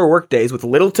 12-hour workdays with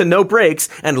little to no breaks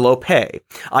and low pay.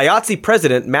 IATSE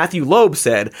president Matthew Loeb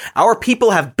said, "Our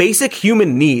people have basic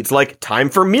human needs like time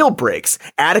for meal breaks,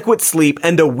 adequate sleep,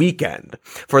 and a weekend.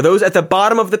 For those at the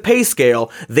bottom of the pay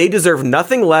scale, they deserve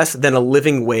nothing less than a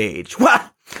living wage."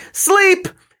 Sleep!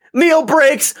 Meal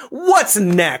breaks? What's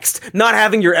next? Not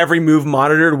having your every move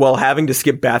monitored while having to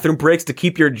skip bathroom breaks to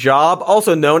keep your job,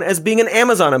 also known as being an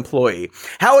Amazon employee.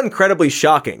 How incredibly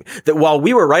shocking that while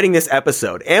we were writing this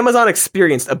episode, Amazon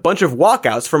experienced a bunch of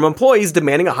walkouts from employees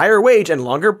demanding a higher wage and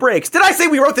longer breaks. Did I say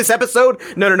we wrote this episode?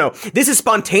 No. This is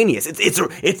spontaneous.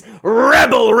 It's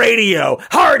rebel radio,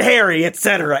 hard Harry,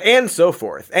 etc., and so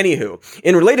forth. Anywho,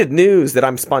 in related news that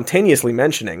I'm spontaneously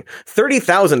mentioning,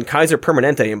 30,000 Kaiser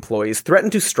Permanente employees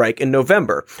threatened to strike in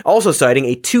November, also citing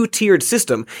a two-tiered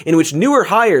system in which newer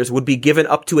hires would be given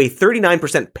up to a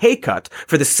 39% pay cut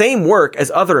for the same work as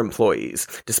other employees,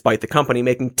 despite the company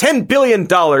making $10 billion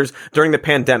during the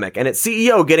pandemic and its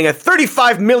CEO getting a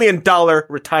 $35 million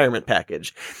retirement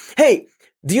package. Hey,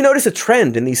 do you notice a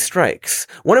trend in these strikes?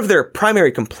 One of their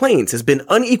primary complaints has been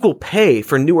unequal pay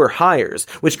for newer hires,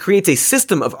 which creates a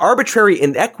system of arbitrary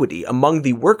inequity among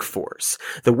the workforce.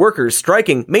 The workers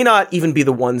striking may not even be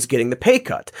the ones getting the pay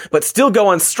cut, but still go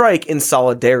on strike in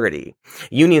solidarity.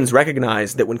 Unions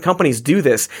recognize that when companies do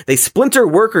this, they splinter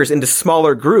workers into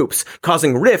smaller groups,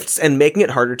 causing rifts and making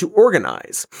it harder to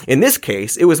organize. In this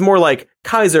case, it was more like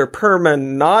Kaiser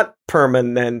not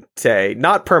permanent.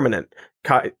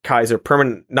 Kaiser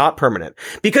not permanent.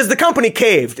 Because the company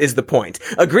caved, is the point,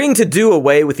 agreeing to do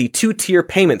away with the two-tier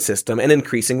payment system and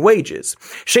increasing wages.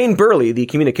 Shane Burley, the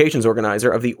communications organizer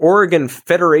of the Oregon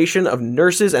Federation of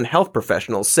Nurses and Health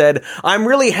Professionals, said, "I'm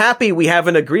really happy we have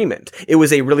an agreement. It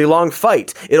was a really long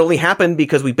fight. It only happened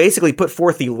because we basically put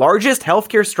forth the largest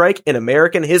healthcare strike in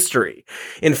American history.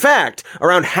 In fact,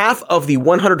 around half of the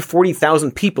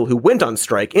 140,000 people who went on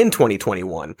strike in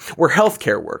 2021 were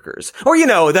healthcare workers. Or,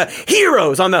 the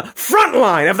heroes on the front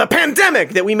line of the pandemic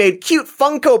that we made cute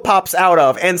Funko Pops out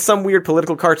of, and some weird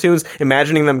political cartoons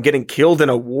imagining them getting killed in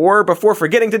a war before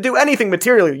forgetting to do anything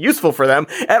materially useful for them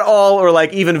at all, or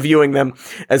even viewing them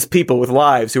as people with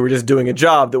lives who were just doing a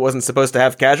job that wasn't supposed to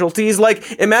have casualties.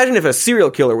 Imagine if a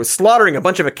serial killer was slaughtering a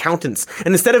bunch of accountants,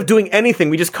 and instead of doing anything,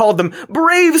 we just called them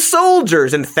brave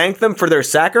soldiers and thanked them for their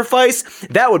sacrifice.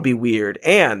 That would be weird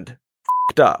and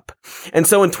up. And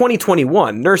so in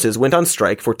 2021, nurses went on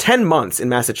strike for 10 months in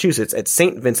Massachusetts at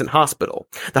St. Vincent Hospital.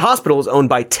 The hospital is owned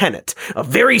by Tenet, a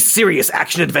very serious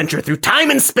action adventure through time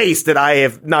and space that I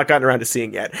have not gotten around to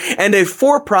seeing yet, and a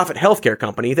for-profit healthcare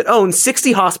company that owns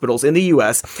 60 hospitals in the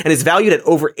U.S. and is valued at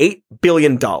over $8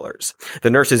 billion. The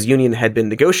nurses union had been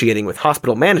negotiating with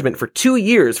hospital management for 2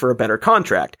 years for a better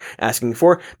contract, asking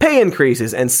for pay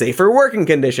increases and safer working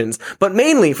conditions, but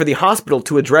mainly for the hospital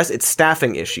to address its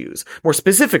staffing issues. More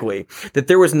specifically, that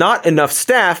there was not enough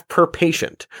staff per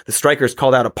patient. The strikers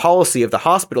called out a policy of the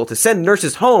hospital to send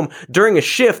nurses home during a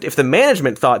shift if the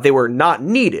management thought they were not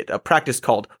needed, a practice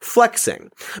called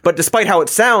flexing. But despite how it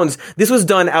sounds, this was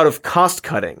done out of cost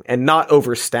cutting and not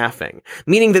overstaffing,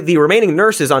 meaning that the remaining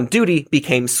nurses on duty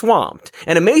became swamped.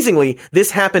 And amazingly, this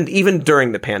happened even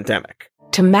during the pandemic.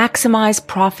 To maximize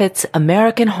profits,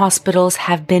 American hospitals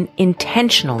have been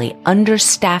intentionally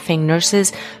understaffing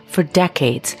nurses for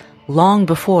decades, long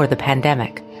before the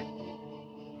pandemic.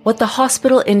 What the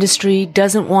hospital industry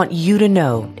doesn't want you to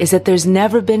know is that there's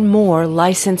never been more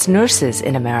licensed nurses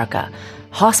in America.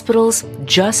 Hospitals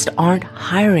just aren't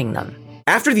hiring them.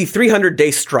 After the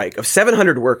 300-day strike of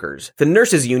 700 workers, the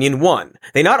nurses union won.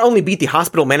 They not only beat the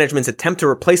hospital management's attempt to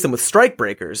replace them with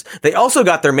strikebreakers, they also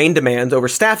got their main demands over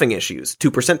staffing issues,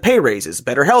 2% pay raises,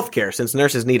 better healthcare since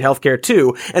nurses need healthcare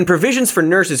too, and provisions for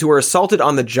nurses who are assaulted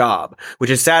on the job, which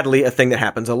is sadly a thing that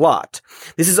happens a lot.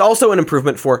 This is also an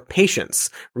improvement for patients.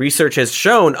 Research has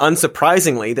shown,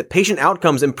 unsurprisingly, that patient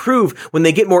outcomes improve when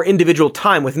they get more individual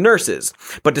time with nurses.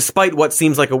 But despite what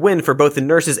seems like a win for both the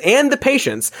nurses and the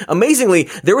patients, amazingly,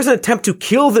 there was an attempt to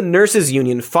kill the nurses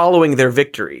union following their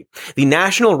victory. The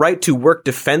National Right to Work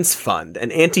Defense Fund,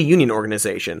 an anti-union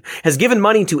organization, has given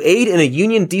money to aid in a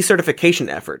union decertification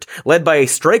effort led by a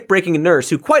strike-breaking nurse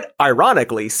who quite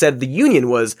ironically said the union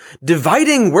was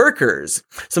dividing workers.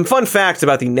 Some fun facts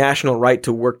about the National Right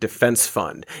to Work Defense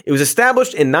Fund. It was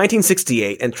established in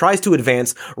 1968 and tries to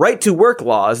advance right-to-work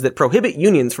laws that prohibit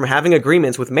unions from having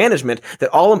agreements with management that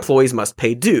all employees must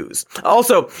pay dues.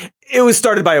 Also, it was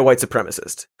started by a white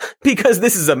supremacist. Because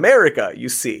this is America, you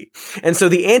see. And so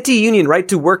the anti-union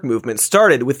right-to-work movement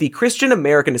started with the Christian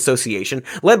American Association,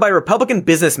 led by Republican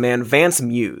businessman Vance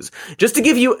Muse. Just to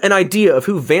give you an idea of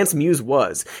who Vance Muse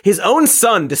was, his own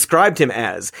son described him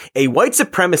as a white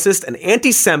supremacist, an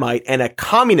anti-Semite, and a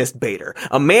communist baiter,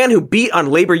 a man who beat on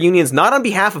labor unions not on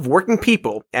behalf of working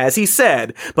people, as he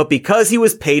said, but because he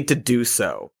was paid to do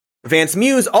so. Vance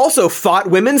Muse also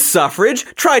fought women's suffrage,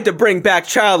 tried to bring back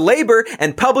child labor,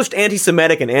 and published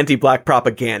anti-Semitic and anti-black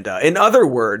propaganda. In other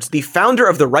words, the founder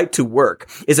of the right to work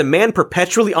is a man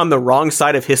perpetually on the wrong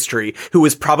side of history who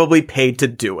was probably paid to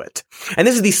do it. And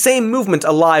this is the same movement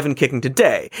alive and kicking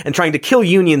today, and trying to kill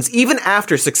unions even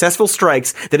after successful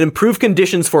strikes that improve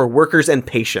conditions for workers and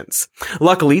patients.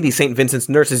 Luckily, the St. Vincent's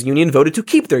Nurses Union voted to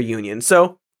keep their union,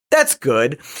 so that's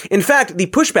good. In fact, the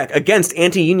pushback against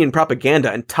anti-union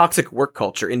propaganda and toxic work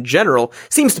culture in general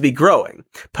seems to be growing.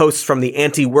 Posts from the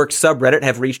anti-work subreddit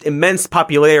have reached immense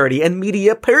popularity and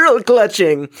media pearl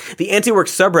clutching. The anti-work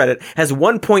subreddit has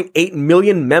 1.8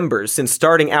 million members since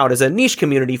starting out as a niche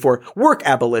community for work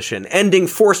abolition, ending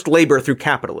forced labor through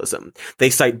capitalism. They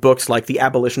cite books like The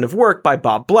Abolition of Work by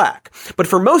Bob Black. But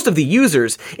for most of the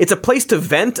users, it's a place to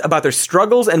vent about their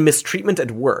struggles and mistreatment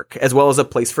at work, as well as a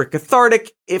place for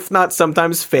cathartic, if not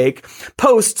sometimes fake,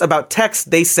 posts about texts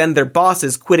they send their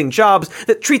bosses quitting jobs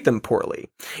that treat them poorly.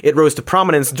 It rose to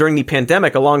prominence during the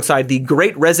pandemic alongside the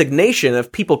great resignation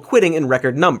of people quitting in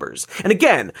record numbers. And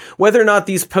again, whether or not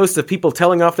these posts of people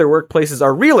telling off their workplaces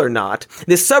are real or not,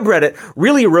 this subreddit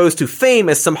really rose to fame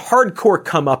as some hardcore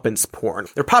comeuppance porn.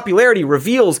 Their popularity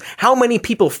reveals how many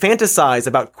people fantasize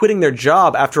about quitting their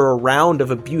job after a round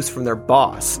of abuse from their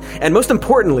boss. And most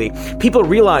importantly, people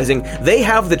realizing they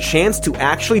have the chance to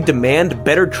actually actually demand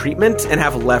better treatment and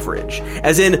have leverage,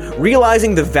 as in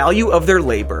realizing the value of their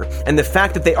labor and the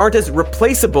fact that they aren't as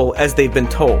replaceable as they've been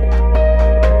told.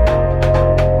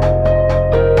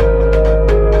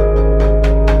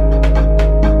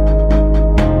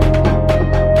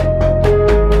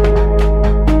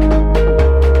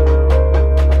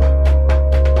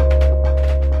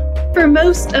 For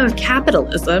most of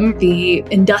capitalism, the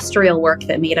industrial work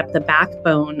that made up the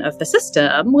backbone of the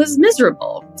system was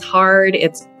miserable. It's hard,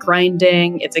 it's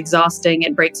grinding, it's exhausting,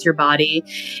 it breaks your body.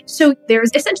 So there's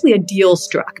essentially a deal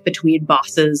struck between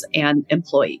bosses and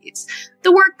employees.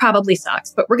 The work probably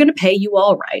sucks, but we're going to pay you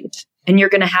all right. And you're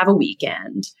going to have a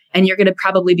weekend. And you're going to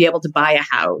probably be able to buy a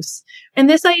house. And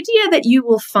this idea that you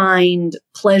will find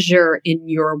pleasure in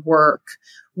your work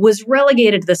was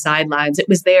relegated to the sidelines. It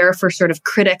was there for sort of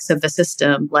critics of the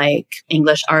system, like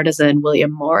English artisan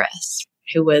William Morris,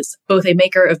 who was both a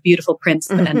maker of beautiful prints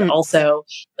and also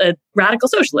a radical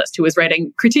socialist who was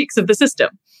writing critiques of the system.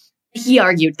 He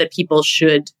argued that people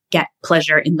should get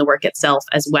pleasure in the work itself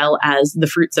as well as the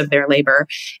fruits of their labor,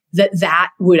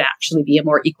 that would actually be a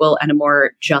more equal and a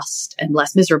more just and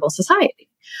less miserable society.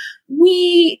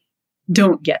 We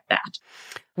don't get that.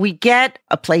 We get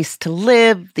a place to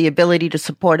live, the ability to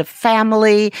support a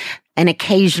family, an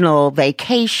occasional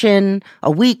vacation,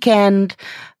 a weekend.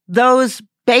 Those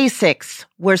basics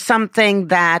were something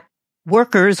that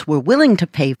workers were willing to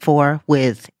pay for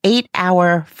with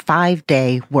 8-hour,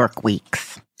 5-day work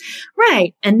weeks.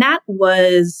 Right. And that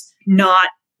was not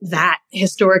that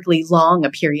historically long a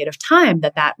period of time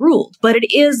that ruled. But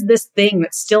it is this thing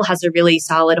that still has a really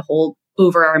solid hold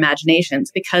over our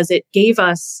imaginations because it gave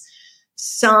us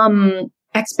some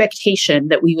expectation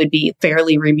that we would be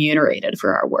fairly remunerated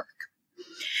for our work.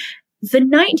 The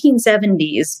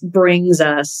 1970s brings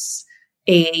us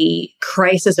a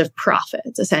crisis of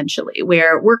profits, essentially,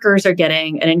 where workers are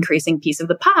getting an increasing piece of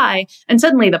the pie, and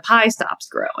suddenly the pie stops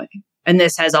growing. And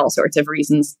this has all sorts of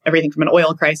reasons, everything from an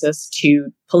oil crisis to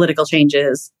political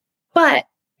changes. But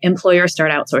employers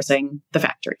start outsourcing the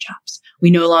factory jobs.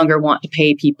 We no longer want to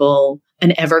pay people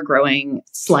an ever-growing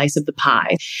slice of the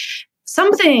pie.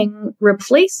 Something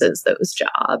replaces those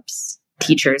jobs.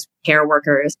 Teachers, care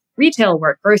workers, retail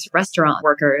workers, restaurant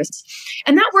workers.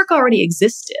 And that work already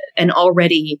existed and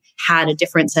already had a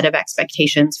different set of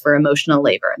expectations for emotional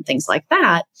labor and things like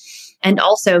that. And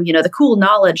also, the cool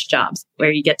knowledge jobs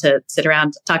where you get to sit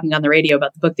around talking on the radio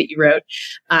about the book that you wrote,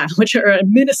 which are a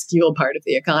minuscule part of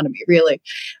the economy, really.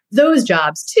 Those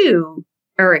jobs, too,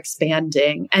 are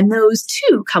expanding. And those,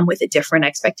 too, come with a different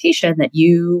expectation that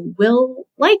you will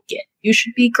like it. You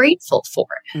should be grateful for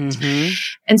it. Mm-hmm.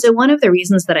 And so one of the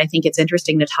reasons that I think it's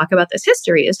interesting to talk about this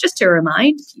history is just to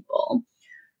remind people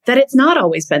that it's not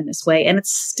always been this way. And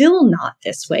it's still not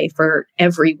this way for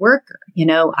every worker.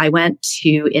 I went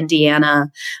to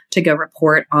Indiana to go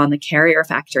report on the Carrier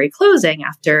factory closing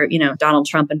after, Donald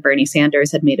Trump and Bernie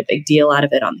Sanders had made a big deal out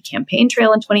of it on the campaign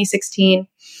trail in 2016.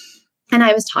 And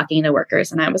I was talking to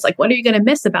workers and I was like, what are you going to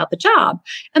miss about the job?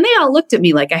 And they all looked at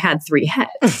me like I had 3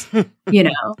 heads,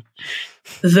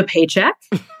 the paycheck.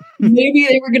 Maybe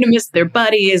they were going to miss their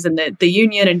buddies and the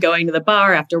union and going to the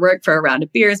bar after work for a round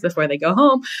of beers before they go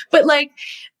home. But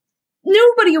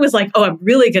nobody was like, oh, I'm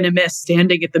really going to miss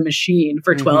standing at the machine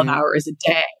for 12 hours a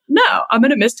day. No, I'm going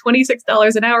to miss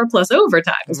 $26 an hour plus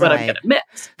overtime is what I'm going to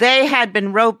miss. They had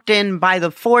been roped in by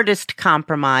the Fordist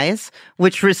Compromise,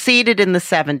 which receded in the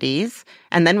 70s.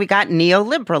 And then we got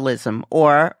neoliberalism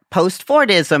or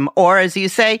post-Fordism, or as you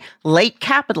say, late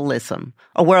capitalism,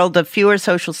 a world of fewer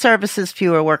social services,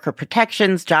 fewer worker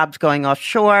protections, jobs going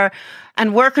offshore,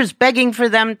 and workers begging for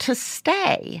them to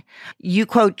stay. You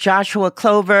quote Joshua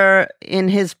Clover in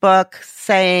his book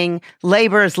saying,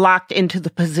 labor is locked into the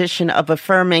position of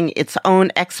affirming its own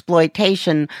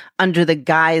exploitation under the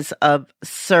guise of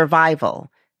survival.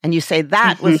 And you say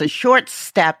that was a short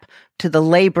step to the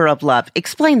labor of love.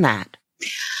 Explain that.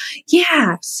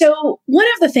 Yeah. So one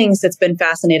of the things that's been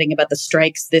fascinating about the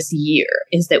strikes this year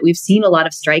is that we've seen a lot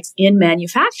of strikes in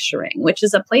manufacturing, which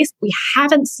is a place we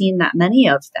haven't seen that many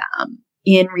of them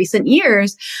in recent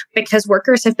years because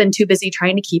workers have been too busy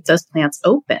trying to keep those plants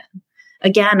open.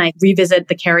 Again, I revisit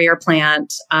the Carrier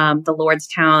plant, the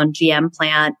Lordstown GM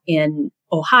plant in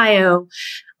Ohio,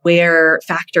 where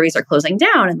factories are closing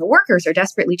down and the workers are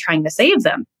desperately trying to save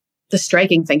them. The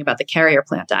striking thing about the Carrier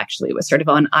plant actually was sort of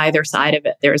on either side of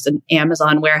it. There's an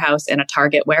Amazon warehouse and a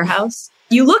Target warehouse.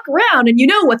 You look around and you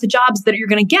know what the jobs that you're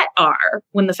going to get are.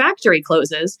 When the factory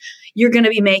closes, you're going to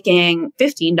be making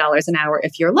 $15 an hour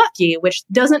if you're lucky, which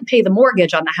doesn't pay the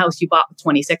mortgage on the house you bought with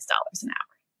 $26 an hour.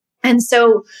 And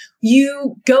so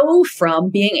you go from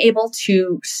being able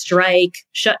to strike,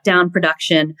 shut down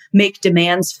production, make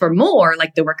demands for more,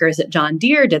 like the workers at John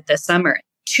Deere did this summer,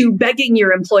 to begging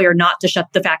your employer not to shut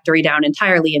the factory down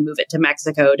entirely and move it to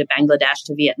Mexico, to Bangladesh,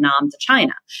 to Vietnam, to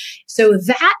China. So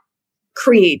that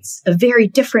creates a very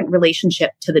different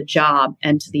relationship to the job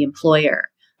and to the employer.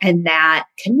 And that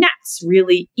connects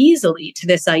really easily to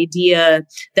this idea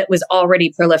that was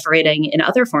already proliferating in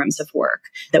other forms of work,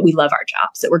 that we love our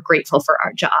jobs, that we're grateful for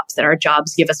our jobs, that our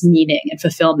jobs give us meaning and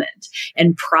fulfillment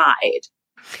and pride.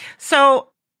 So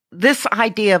this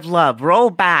idea of love, roll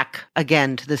back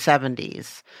again to the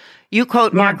 70s. You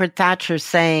quote Margaret Thatcher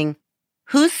saying,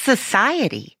 "Whose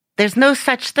society? There's no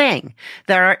such thing.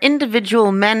 There are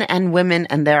individual men and women,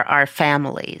 and there are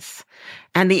families."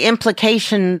 And the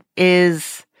implication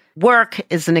is work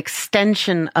is an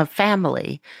extension of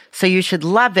family, so you should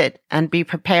love it and be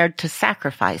prepared to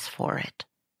sacrifice for it.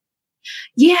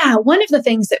 Yeah, one of the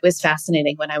things that was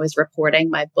fascinating when I was reporting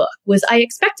my book was I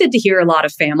expected to hear a lot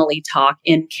of family talk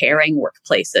in caring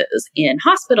workplaces, in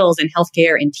hospitals, in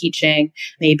healthcare, in teaching,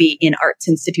 maybe in arts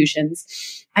institutions.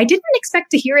 I didn't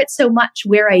expect to hear it so much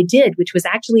where I did, which was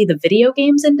actually the video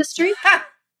games industry.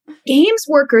 Games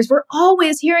workers were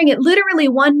always hearing it. Literally,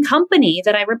 one company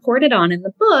that I reported on in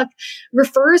the book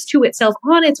refers to itself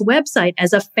on its website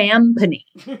as a fampany.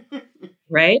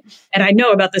 Right? And I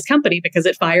know about this company because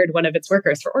it fired one of its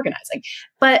workers for organizing.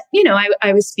 But, you know,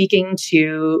 I was speaking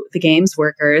to the games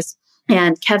workers,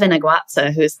 and Kevin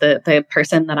Aguatsa, who's the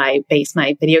person that I base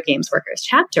my video games workers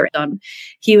chapter on,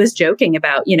 he was joking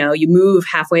about, you know, you move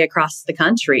halfway across the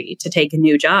country to take a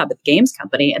new job at the games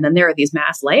company, and then there are these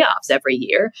mass layoffs every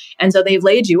year. And so they've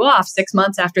laid you off 6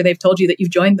 months after they've told you that you've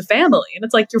joined the family. And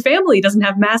it's like, your family doesn't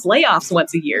have mass layoffs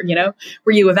once a year, you know,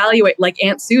 where you evaluate like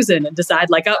Aunt Susan and decide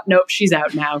like, oh, nope, she's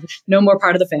out now. No more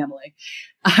part of the family.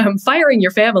 Firing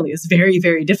your family is very,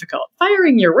 very difficult.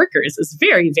 Firing your workers is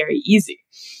very, very easy.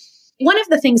 One of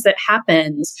the things that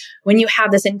happens when you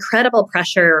have this incredible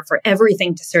pressure for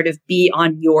everything to sort of be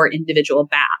on your individual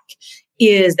back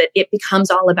is that it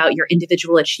becomes all about your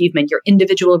individual achievement, your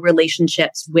individual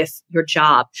relationships with your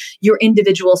job, your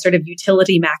individual sort of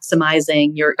utility maximizing,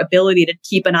 your ability to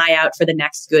keep an eye out for the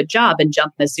next good job and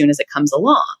jump as soon as it comes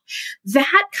along.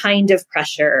 That kind of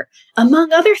pressure,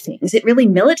 among other things, it really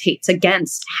militates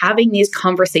against having these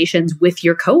conversations with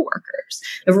your coworkers,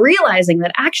 of realizing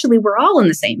that actually we're all in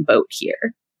the same boat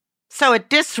here. So it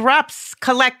disrupts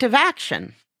collective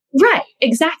action. Right,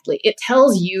 exactly. It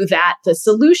tells you that the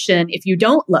solution, if you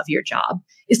don't love your job,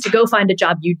 is to go find a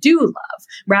job you do love,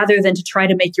 rather than to try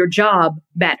to make your job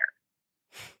better.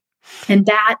 And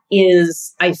that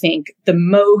is, I think, the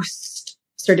most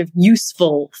sort of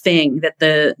useful thing that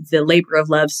the labor of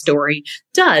love story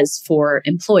does for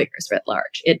employers writ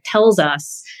large. It tells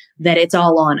us that it's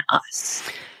all on us.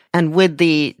 And with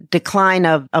the decline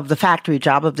of the factory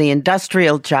job, of the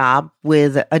industrial job,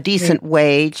 with a decent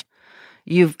wage,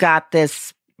 you've got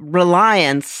this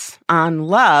reliance on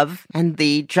love, and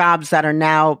the jobs that are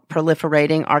now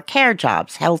proliferating are care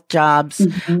jobs, health jobs,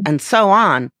 and so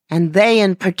on. And they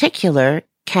in particular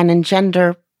can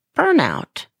engender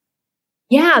burnout.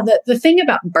 Yeah, the thing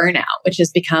about burnout, which has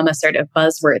become a sort of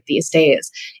buzzword these days,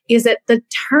 is that the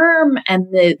term and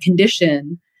the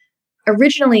condition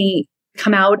originally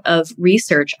come out of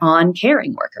research on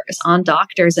caring workers, on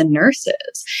doctors and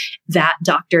nurses, that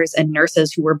doctors and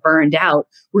nurses who were burned out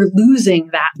were losing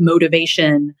that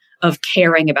motivation of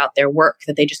caring about their work,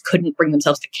 that they just couldn't bring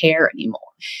themselves to care anymore.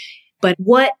 But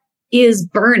what is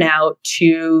burnout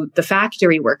to the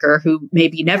factory worker who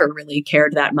maybe never really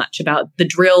cared that much about the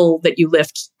drill that you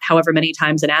lift however many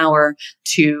times an hour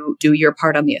to do your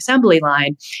part on the assembly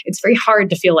line? It's very hard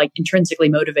to feel like intrinsically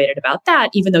motivated about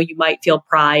that, even though you might feel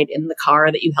pride in the car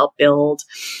that you help build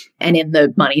and in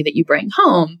the money that you bring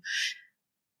home.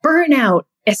 Burnout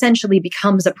essentially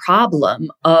becomes a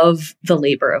problem of the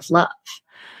labor of love.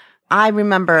 I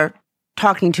remember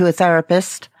talking to a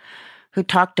therapist who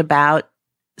talked about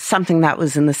something that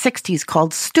was in the 60s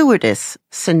called stewardess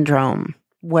syndrome,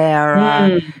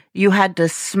 where you had to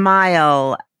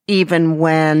smile even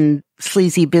when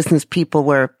sleazy business people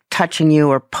were touching you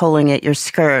or pulling at your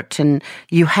skirt. And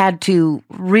you had to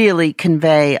really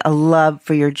convey a love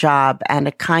for your job and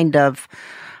a kind of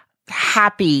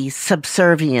happy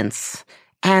subservience.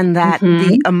 And that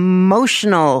the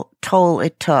emotional toll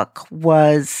it took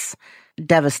was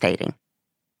devastating.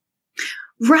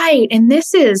 Right. And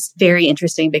this is very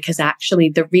interesting because actually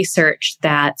the research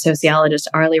that sociologist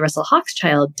Arlie Russell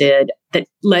Hochschild did that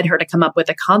led her to come up with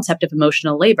the concept of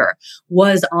emotional labor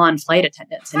was on flight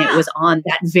attendants. And it was on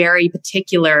that very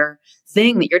particular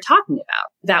thing that you're talking about,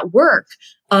 that work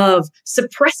of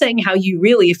suppressing how you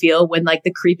really feel when like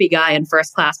the creepy guy in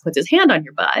first class puts his hand on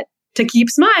your butt to keep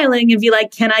smiling and be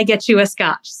like, can I get you a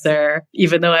scotch, sir?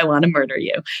 Even though I want to murder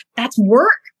you. That's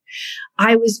work.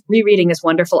 I was rereading this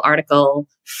wonderful article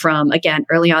from, again,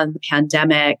 early on in the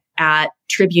pandemic at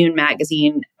Tribune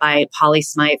magazine by Polly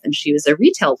Smythe, and she was a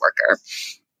retail worker.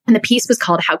 And the piece was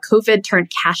called How COVID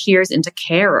Turned Cashiers into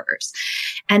Carers.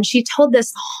 And she told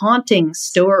this haunting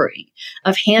story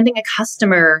of handing a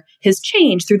customer his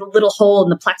change through the little hole in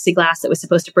the plexiglass that was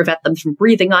supposed to prevent them from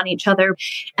breathing on each other.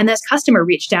 And this customer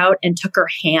reached out and took her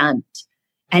hand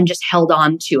and just held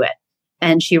on to it.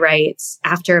 And she writes,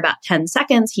 after about 10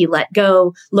 seconds, he let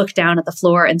go, looked down at the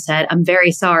floor and said, I'm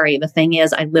very sorry. The thing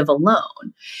is, I live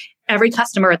alone. Every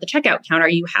customer at the checkout counter,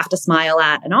 you have to smile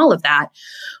at and all of that.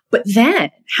 But then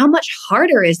how much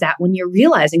harder is that when you're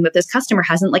realizing that this customer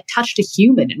hasn't like touched a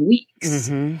human in weeks?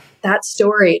 Mm-hmm. That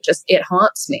story just, it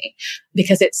haunts me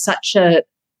because it's such a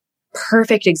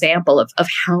perfect example of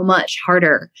how much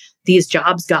harder these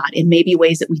jobs got in maybe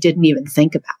ways that we didn't even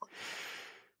think about.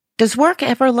 Does work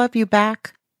ever love you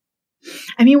back?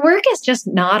 I mean, work is just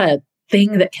not a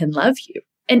thing that can love you.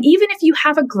 And even if you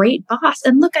have a great boss,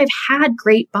 and look, I've had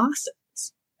great bosses,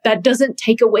 that doesn't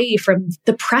take away from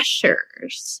the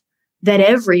pressures that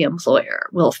every employer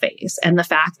will face. And the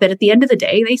fact that at the end of the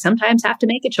day, they sometimes have to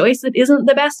make a choice that isn't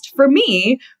the best for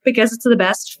me because it's the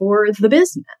best for the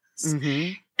business.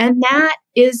 Mm-hmm. And that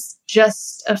is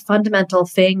just a fundamental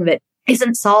thing that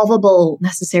isn't solvable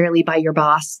necessarily by your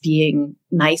boss being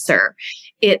nicer.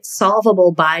 It's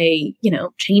solvable by,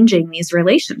 changing these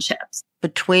relationships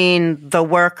between the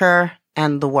worker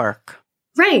and the work.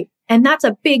 Right. And that's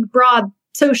a big, broad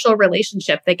social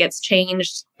relationship that gets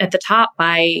changed at the top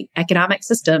by economic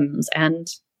systems and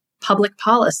public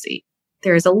policy.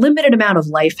 There is a limited amount of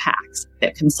life hacks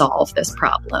that can solve this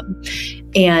problem.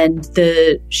 And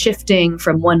the shifting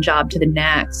from one job to the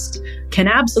next can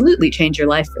absolutely change your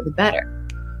life for the better.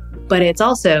 But it's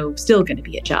also still going to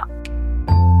be a job.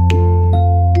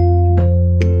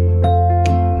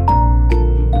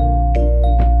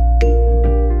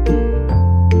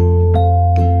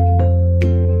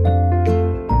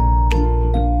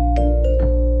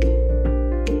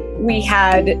 We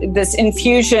had this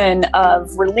infusion of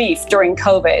relief during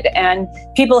COVID, and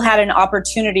people had an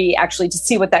opportunity actually to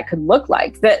see what that could look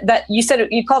like. That you said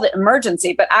you called it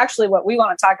emergency, but actually what we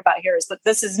want to talk about here is that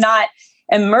this is not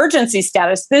emergency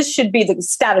status. This should be the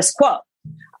status quo.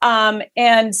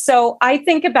 And so I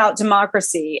think about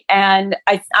democracy, and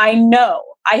I know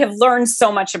I have learned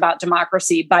so much about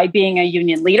democracy by being a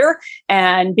union leader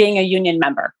and being a union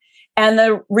member. And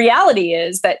the reality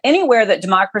is that anywhere that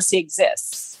democracy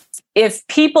exists, if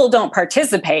people don't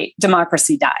participate,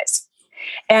 democracy dies.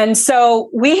 And so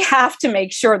we have to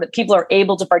make sure that people are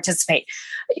able to participate.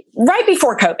 Right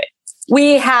before COVID,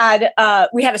 we had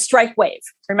a strike wave.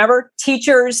 Remember,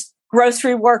 teachers,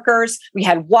 grocery workers. We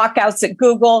had walkouts at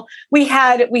Google. We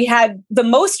had the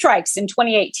most strikes in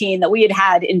 2018 that we had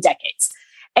had in decades.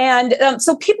 And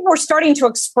so people were starting to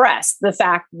express the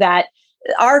fact that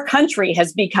our country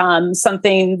has become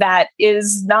something that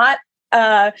is not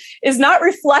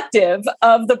reflective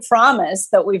of the promise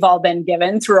that we've all been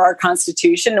given through our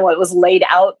Constitution and what was laid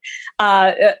out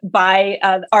by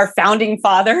our founding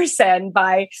fathers and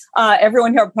by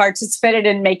everyone who participated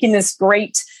in making this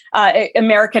great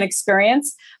American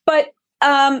experience. But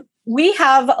we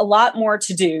have a lot more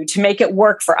to do to make it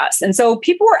work for us. And so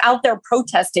people are out there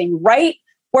protesting right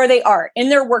where they are in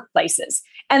their workplaces.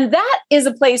 And that is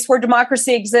a place where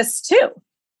democracy exists too.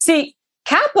 See,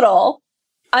 capital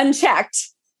unchecked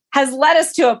has led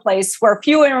us to a place where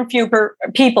fewer and fewer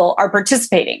people are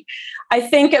participating. I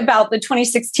think about the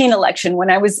 2016 election when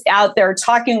I was out there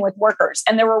talking with workers,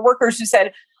 and there were workers who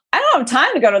said, I don't have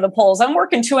time to go to the polls. I'm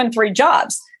working 2 and 3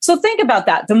 jobs. So think about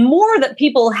that. The more that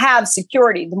people have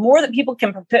security, the more that people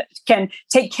can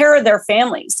take care of their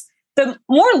families, the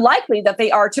more likely that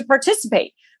they are to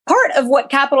participate. Part of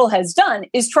what capital has done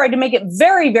is try to make it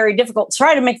very, very difficult,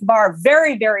 try to make the bar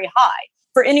very, very high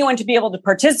for anyone to be able to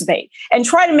participate, and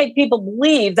try to make people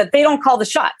believe that they don't call the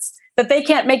shots, that they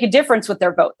can't make a difference with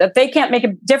their vote, that they can't make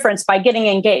a difference by getting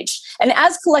engaged. And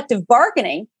as collective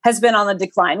bargaining has been on the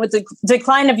decline, with the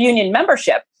decline of union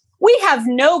membership, we have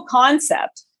no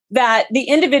concept that the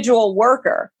individual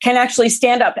worker can actually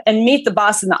stand up and meet the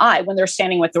boss in the eye when they're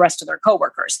standing with the rest of their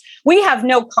coworkers. We have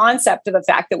no concept of the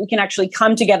fact that we can actually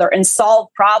come together and solve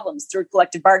problems through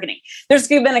collective bargaining. There's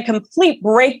been a complete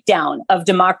breakdown of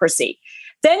democracy.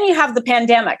 Then you have the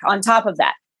pandemic on top of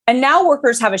that. And now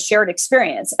workers have a shared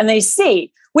experience, and they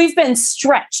see we've been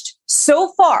stretched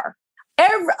so far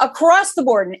Across the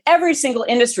board in every single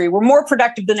industry, we're more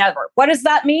productive than ever. What does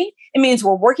that mean? It means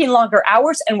we're working longer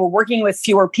hours and we're working with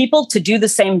fewer people to do the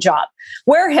same job.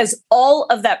 Where has all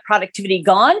of that productivity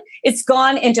gone? It's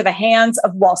gone into the hands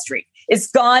of Wall Street. It's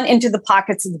gone into the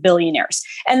pockets of the billionaires.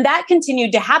 And that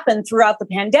continued to happen throughout the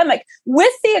pandemic,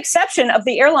 with the exception of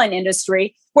the airline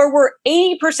industry, where we're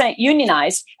 80%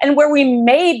 unionized and where we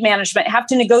made management have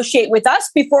to negotiate with us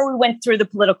before we went through the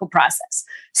political process.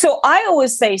 So I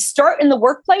always say, start in the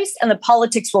workplace and the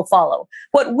politics will follow.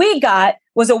 What we got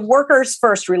was a workers'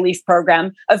 first relief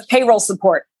program of payroll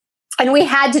support. And we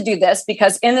had to do this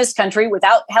because in this country,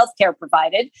 without healthcare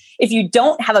provided, if you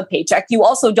don't have a paycheck, you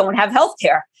also don't have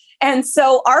healthcare. And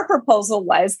so our proposal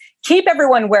was keep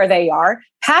everyone where they are,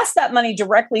 pass that money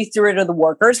directly through to the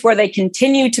workers where they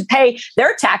continue to pay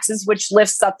their taxes, which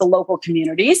lifts up the local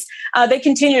communities. They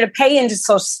continue to pay into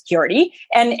Social Security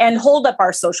and hold up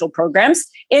our social programs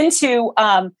into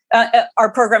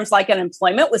our programs like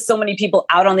unemployment, with so many people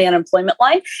out on the unemployment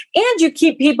line. And you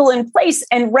keep people in place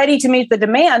and ready to meet the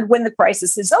demand when the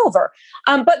crisis is over.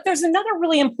 But there's another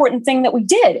really important thing that we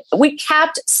did. We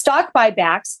capped stock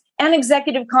buybacks and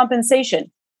executive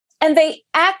compensation. And they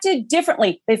acted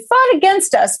differently. They fought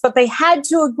against us, but they had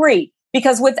to agree,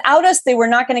 because without us, they were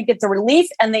not going to get the relief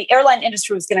and the airline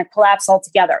industry was going to collapse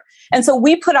altogether. And so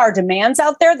we put our demands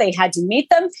out there. They had to meet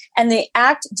them, and they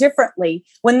act differently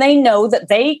when they know that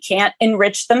they can't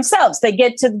enrich themselves. They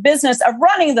get to the business of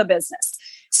running the business.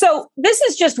 So this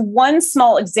is just one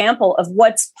small example of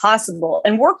what's possible.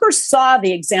 And workers saw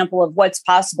the example of what's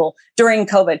possible during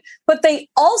COVID, but they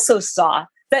also saw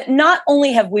that not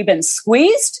only have we been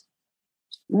squeezed,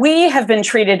 we have been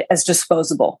treated as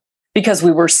disposable, because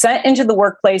we were sent into the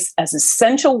workplace as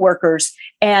essential workers.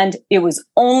 And it was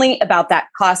only about that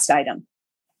cost item.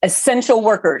 Essential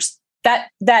workers, that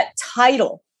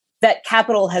title that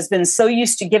capital has been so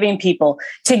used to giving people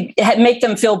to make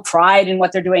them feel pride in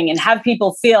what they're doing and have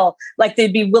people feel like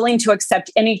they'd be willing to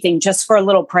accept anything just for a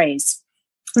little praise.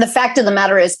 The fact of the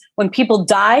matter is, when people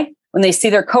die, when they see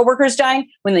their coworkers dying,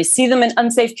 when they see them in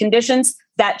unsafe conditions,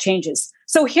 that changes.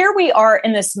 So here we are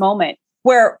in this moment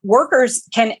where workers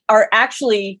are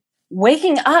actually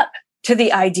waking up to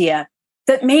the idea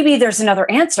that maybe there's another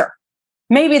answer.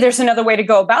 Maybe there's another way to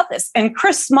go about this. And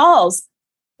Chris Smalls,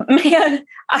 man,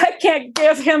 I can't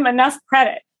give him enough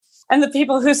credit. And the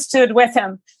people who stood with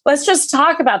him. Let's just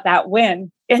talk about that win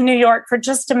in New York for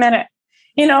just a minute.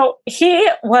 You know, he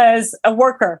was a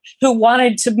worker who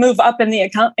wanted to move up in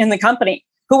the company,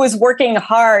 who was working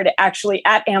hard actually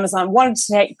at Amazon, wanted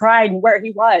to take pride in where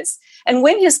he was. And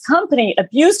when his company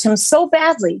abused him so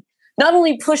badly, not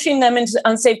only pushing them into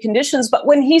unsafe conditions, but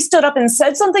when he stood up and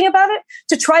said something about it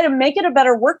to try to make it a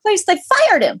better workplace, they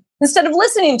fired him instead of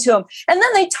listening to him. And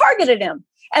then they targeted him.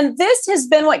 And this has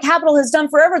been what capital has done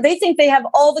forever. They think they have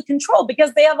all the control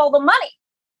because they have all the money.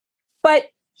 But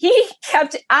he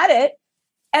kept at it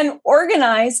and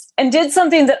organized and did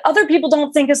something that other people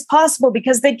don't think is possible,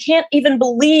 because they can't even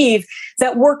believe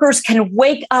that workers can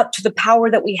wake up to the power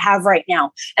that we have right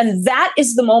now. And that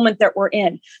is the moment that we're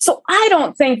in. So I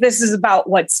don't think this is about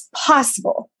what's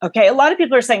possible. Okay. A lot of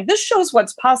people are saying this shows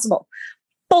what's possible.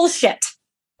 Bullshit.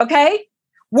 Okay.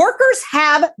 Workers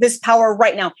have this power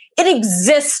right now. It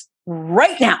exists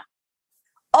right now.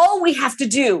 All we have to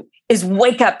do is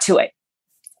wake up to it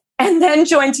and then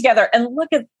join together and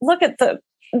look at the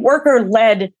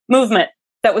worker-led movement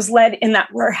that was led in that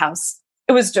warehouse.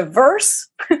 It was diverse.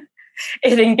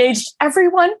 It engaged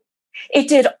everyone. It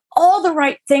did all the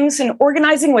right things in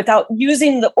organizing without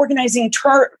using the organizing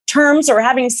terms or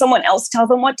having someone else tell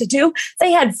them what to do.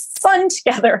 They had fun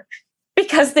together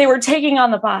because they were taking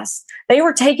on the boss. They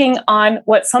were taking on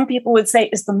what some people would say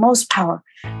is the most power.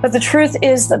 But the truth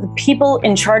is that the people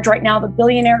in charge right now, the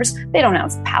billionaires, they don't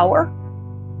have power.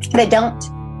 They don't.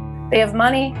 They have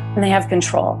money and they have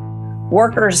control.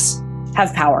 Workers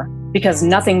have power because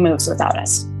nothing moves without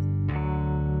us.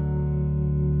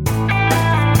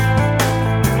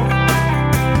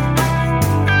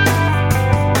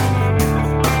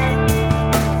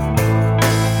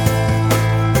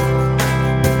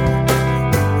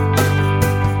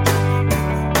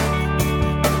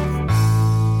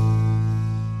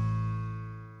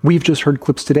 We've just heard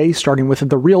clips today, starting with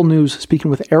The Real News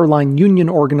speaking with airline union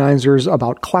organizers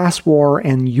about class war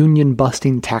and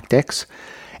union-busting tactics.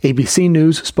 ABC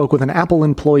News spoke with an Apple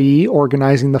employee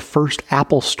organizing the first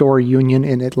Apple Store union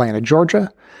in Atlanta,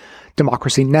 Georgia.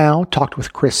 Democracy Now! Talked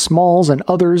with Chris Smalls and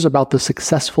others about the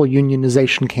successful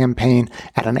unionization campaign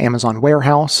at an Amazon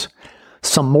warehouse.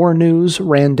 Some More News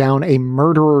ran down a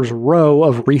murderer's row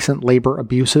of recent labor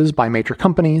abuses by major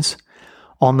companies.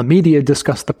 On the Media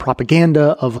discussed the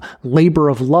propaganda of labor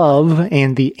of love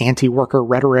and the anti-worker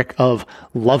rhetoric of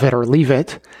love it or leave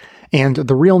it. And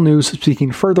The Real News,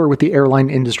 speaking further with the airline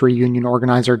industry union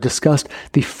organizer, discussed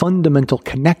the fundamental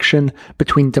connection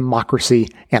between democracy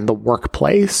and the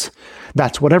workplace.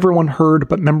 That's what everyone heard,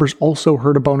 but members also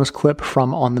heard a bonus clip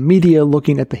from On the Media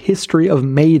looking at the history of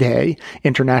May Day,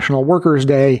 International Workers'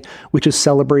 Day, which is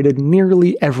celebrated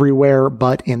nearly everywhere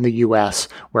but in the US,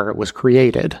 where it was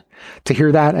created. To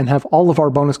hear that and have all of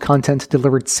our bonus content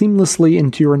delivered seamlessly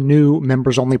into your new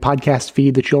members-only podcast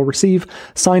feed that you'll receive,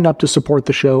 sign up to support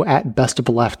the show at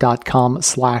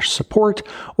bestoftheleft.com/support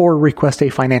or request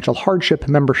a financial hardship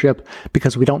membership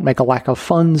because we don't make a lack of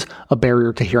funds a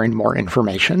barrier to hearing more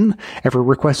information. Every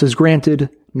request is granted,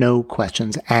 no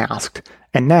questions asked.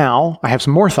 And now I have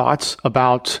some more thoughts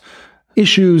about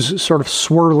issues sort of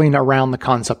swirling around the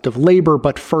concept of labor,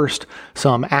 but first,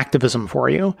 some activism for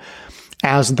you.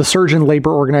 As the surge in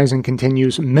labor organizing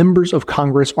continues, members of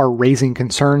Congress are raising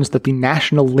concerns that the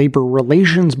National Labor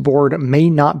Relations Board may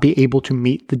not be able to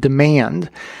meet the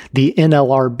demand. The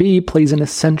NLRB plays an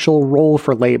essential role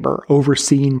for labor,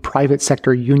 overseeing private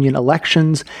sector union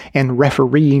elections and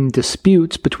refereeing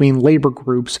disputes between labor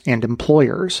groups and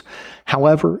employers.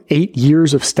 However, 8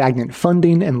 years of stagnant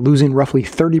funding and losing roughly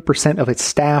 30% of its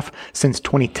staff since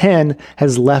 2010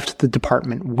 has left the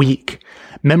department weak.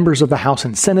 Members of the House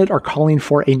and Senate are calling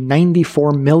for a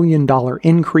 $94 million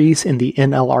increase in the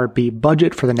NLRB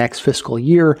budget for the next fiscal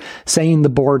year, saying the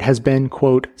board has been,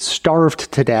 quote,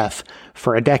 starved to death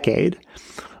for a decade.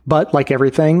 But like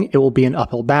everything, it will be an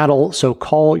uphill battle, so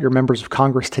call your members of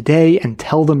Congress today and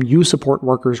tell them you support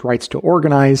workers' rights to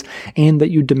organize and that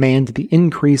you demand the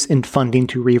increase in funding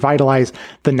to revitalize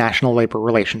the National Labor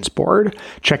Relations Board.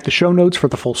 Check the show notes for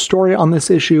the full story on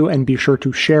this issue and be sure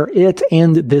to share it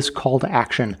and this call to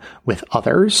action with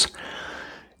others.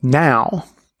 Now,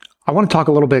 I want to talk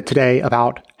a little bit today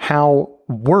about how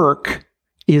work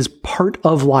is part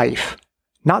of life,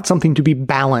 not something to be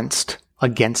balanced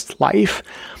against life.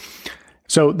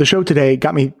 So the show today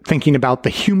got me thinking about the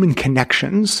human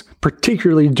connections,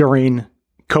 particularly during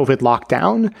COVID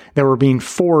lockdown, that were being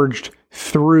forged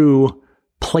through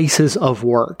places of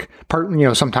work,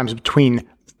 sometimes between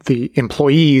the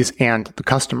employees and the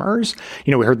customers.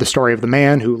 We heard the story of the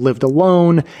man who lived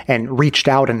alone and reached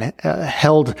out and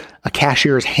held a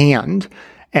cashier's hand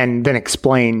and then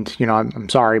explained, I'm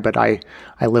sorry, but I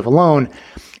live alone.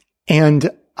 And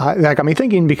that got me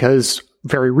thinking because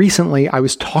very recently I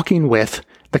was talking with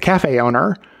the cafe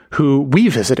owner who we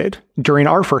visited during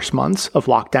our first months of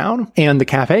lockdown. And the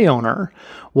cafe owner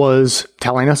was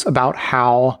telling us about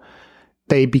how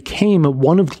they became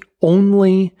one of the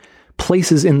only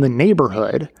places in the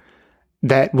neighborhood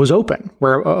that was open,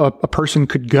 where a person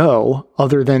could go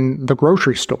other than the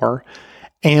grocery store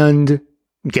and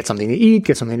get something to eat,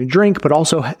 get something to drink, but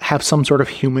also have some sort of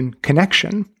human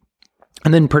connection.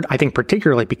 And then I think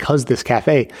particularly because this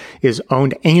cafe is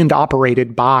owned and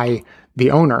operated by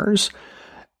the owners,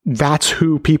 that's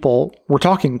who people were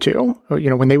talking to.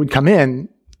 When they would come in,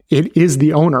 it is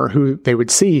the owner who they would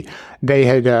see. They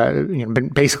had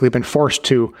been forced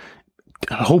to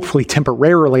hopefully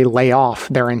temporarily lay off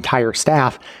their entire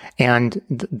staff, and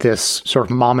this sort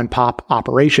of mom and pop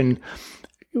operation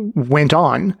went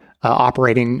on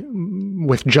operating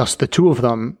with just the two of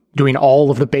them, doing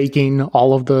all of the baking,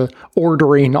 all of the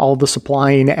ordering, all of the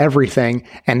supplying, everything,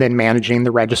 and then managing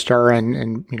the register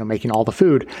and making all the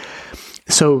food.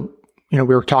 So, we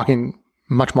were talking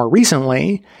much more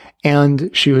recently,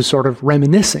 and she was sort of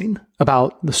reminiscing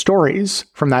about the stories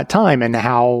from that time and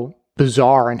how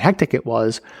bizarre and hectic it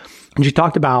was. And she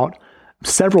talked about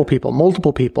several people,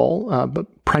 multiple people, but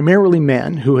primarily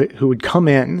men who would come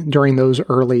in during those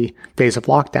early days of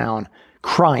lockdown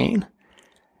crying.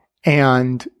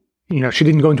 And, she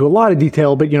didn't go into a lot of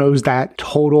detail, but, it was that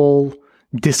total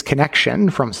disconnection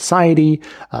from society.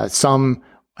 Some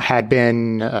had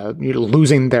been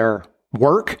losing their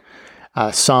work.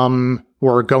 Some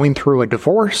were going through a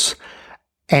divorce.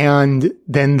 And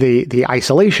then the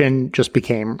isolation just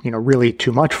became, really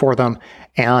too much for them.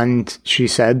 And she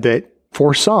said that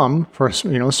for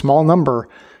a small number,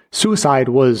 suicide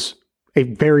was a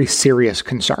very serious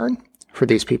concern for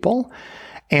these people.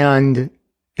 And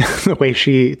the way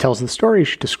she tells the story,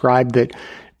 she described that,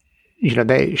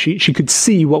 she could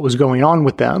see what was going on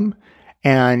with them.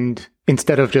 And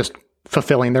instead of just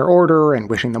fulfilling their order and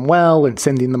wishing them well and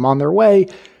sending them on their way,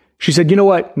 she said, you know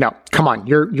what? No, come on,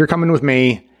 you're coming with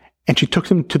me. And she took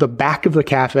them to the back of the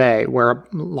cafe where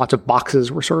lots of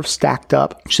boxes were sort of stacked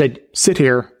up. She said, sit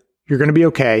here. You're going to be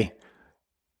okay.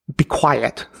 Be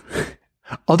quiet.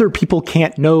 Other people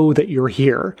can't know that you're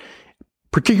here.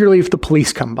 particularly if the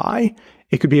police come by.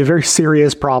 It could be a very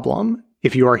serious problem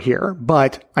if you are here,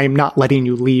 but I am not letting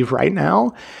you leave right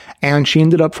now. And she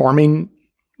ended up forming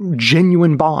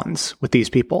genuine bonds with these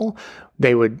people.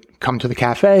 They would come to the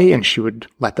cafe and she would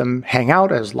let them hang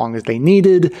out as long as they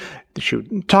needed. She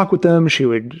would talk with them. She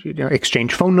would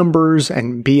exchange phone numbers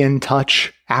and be in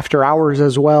touch after hours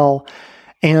as well.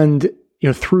 And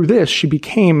through this, she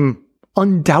became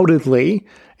undoubtedly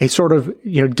a sort of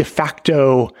de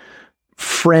facto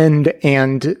friend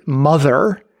and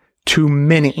mother to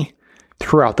many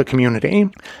throughout the community.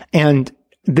 And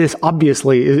this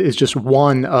obviously is just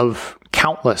one of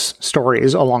countless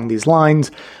stories along these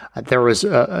lines. There was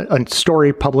a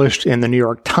story published in the New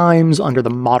York Times under the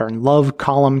Modern Love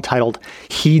column titled,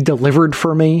 "He Delivered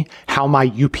for Me, How My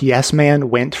UPS Man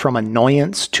Went from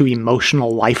Annoyance to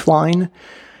Emotional Lifeline."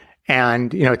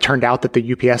 And, it turned out that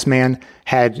the UPS man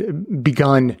had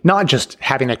begun not just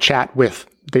having a chat with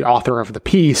the author of the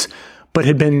piece, but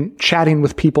had been chatting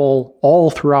with people all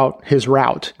throughout his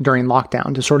route during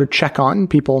lockdown to sort of check on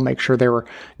people, make sure they were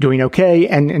doing okay,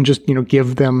 and just,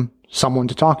 give them someone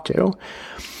to talk to.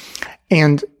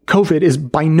 And COVID is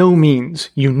by no means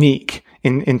unique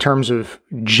in terms of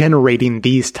generating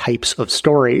these types of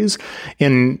stories.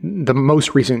 In the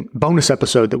most recent bonus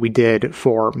episode that we did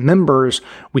for members,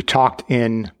 we talked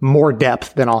in more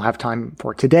depth than I'll have time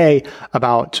for today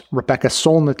about Rebecca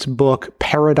Solnit's book,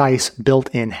 Paradise Built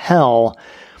in Hell.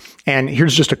 And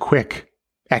here's just a quick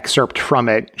excerpt from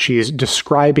it. She is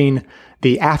describing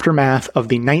the aftermath of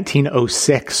the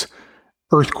 1906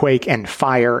 earthquake and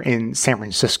fire in San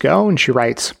Francisco. And she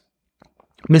writes,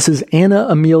 Mrs. Anna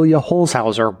Amelia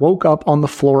Holzhauser woke up on the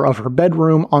floor of her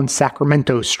bedroom on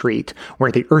Sacramento Street,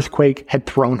 where the earthquake had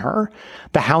thrown her.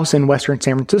 The house in western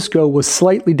San Francisco was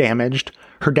slightly damaged.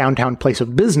 Her downtown place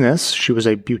of business, she was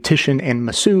a beautician and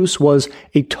masseuse, was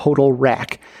a total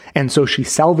wreck. And so she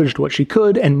salvaged what she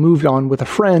could and moved on with a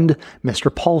friend,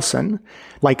 Mr. Paulson.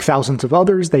 Like thousands of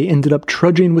others, they ended up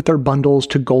trudging with their bundles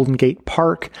to Golden Gate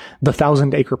Park, the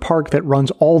 1,000-acre park that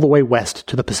runs all the way west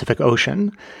to the Pacific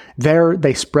Ocean. There,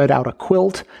 they spread out a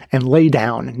quilt and lay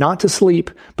down, not to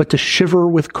sleep, but to shiver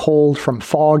with cold from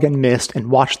fog and mist and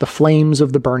watch the flames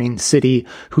of the burning city,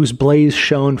 whose blaze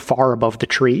shone far above the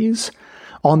trees.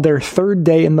 On their third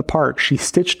day in the park, she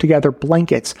stitched together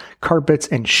blankets, carpets,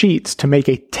 and sheets to make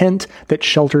a tent that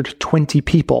sheltered 20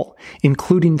 people,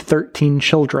 including 13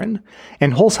 children.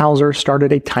 And Holzhauser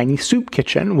started a tiny soup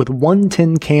kitchen with 1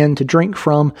 tin can to drink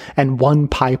from and 1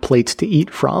 pie plate to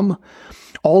eat from.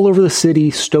 All over the city,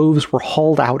 stoves were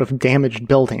hauled out of damaged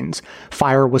buildings.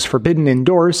 Fire was forbidden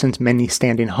indoors since many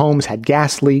standing homes had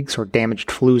gas leaks or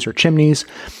damaged flues or chimneys.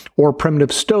 Or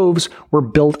primitive stoves were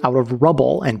built out of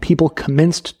rubble, and people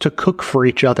commenced to cook for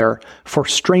each other, for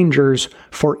strangers,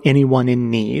 for anyone in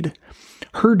need.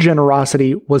 Her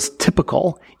generosity was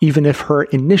typical, even if her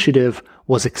initiative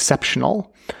was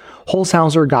exceptional.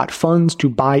 Holzhauser got funds to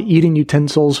buy eating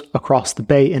utensils across the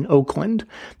bay in Oakland.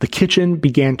 The kitchen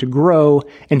began to grow,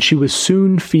 and she was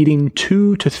soon feeding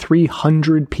 200 to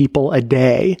 300 people a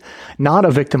day. Not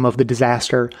a victim of the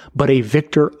disaster, but a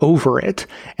victor over it,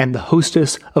 and the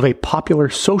hostess of a popular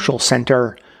social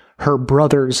center, her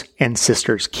brother's and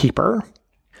sister's keeper.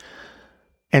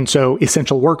 And so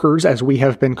essential workers, as we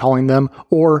have been calling them,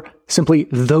 or simply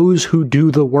those who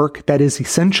do the work that is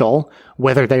essential,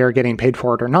 whether they are getting paid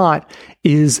for it or not,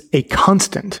 is a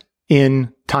constant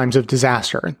in times of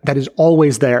disaster. That is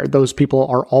always there. Those people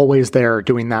are always there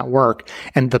doing that work.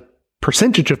 And the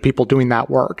percentage of people doing that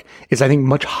work is, I think,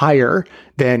 much higher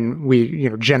than we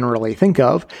generally think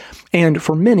of. And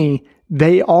for many,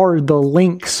 they are the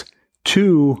links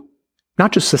to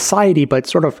not just society, but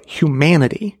sort of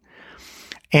humanity.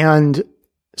 And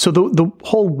so the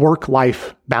whole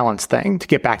work-life balance thing, to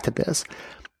get back to this,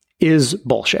 is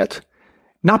bullshit.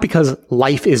 Not because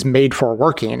life is made for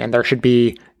working and there should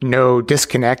be no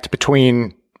disconnect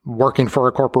between working for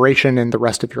a corporation and the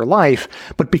rest of your life,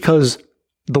 but because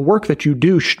the work that you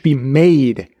do should be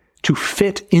made to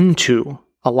fit into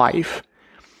a life.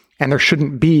 And there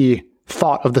shouldn't be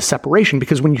thought of the separation,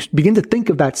 because when you begin to think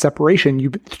of that separation,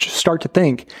 you start to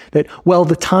think that, well,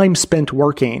 the time spent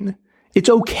working, it's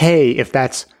okay if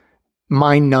that's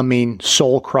mind-numbing,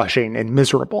 soul-crushing, and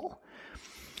miserable,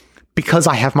 because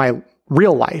I have my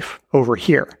real life over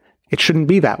here. It shouldn't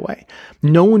be that way.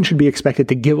 No one should be expected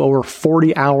to give over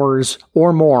 40 hours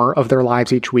or more of their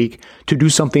lives each week to do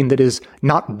something that is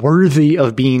not worthy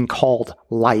of being called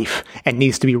life and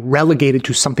needs to be relegated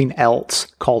to something else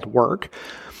called work.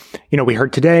 We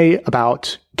heard today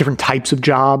about different types of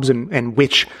jobs and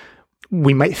which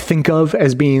we might think of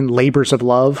as being labors of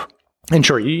love. And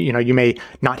sure, you may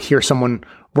not hear someone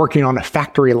working on a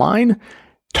factory line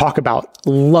talk about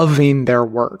loving their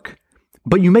work.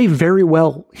 But you may very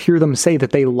well hear them say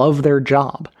that they love their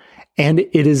job. And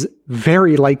it is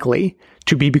very likely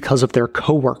to be because of their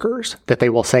coworkers that they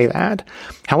will say that.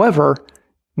 However,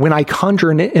 when I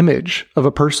conjure an image of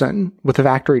a person with a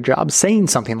factory job saying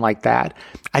something like that,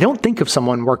 I don't think of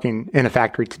someone working in a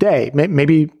factory today.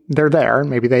 Maybe they're there,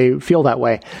 maybe they feel that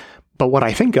way. But what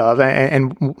I think of,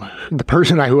 and the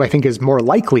person who I think is more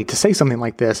likely to say something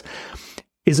like this,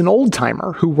 is an old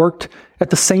timer who worked at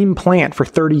the same plant for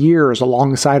 30 years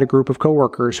alongside a group of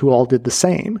coworkers who all did the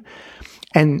same.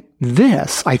 And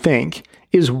this, I think,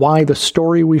 is why the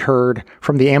story we heard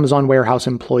from the Amazon warehouse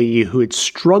employee who had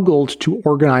struggled to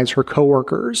organize her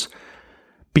coworkers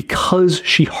because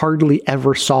she hardly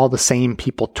ever saw the same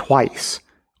people twice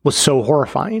was so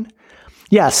horrifying.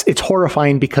 Yes, it's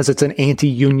horrifying because it's an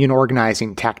anti-union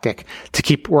organizing tactic to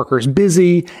keep workers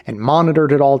busy and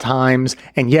monitored at all times.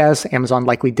 And yes, Amazon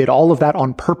likely did all of that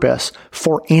on purpose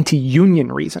for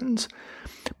anti-union reasons.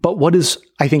 But what is,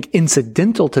 I think,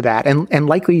 incidental to that, and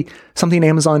likely something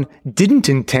Amazon didn't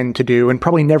intend to do and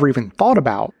probably never even thought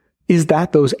about, is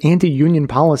that those anti-union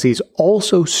policies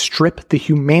also strip the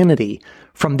humanity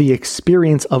from the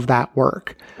experience of that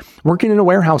work. Working in a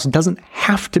warehouse doesn't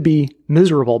have to be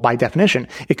miserable by definition.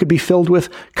 It could be filled with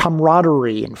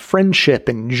camaraderie and friendship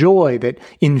and joy that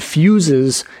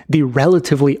infuses the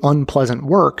relatively unpleasant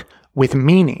work with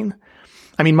meaning.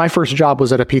 I mean, my first job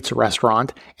was at a pizza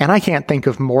restaurant, and I can't think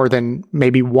of more than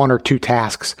maybe one or two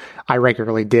tasks I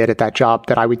regularly did at that job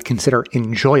that I would consider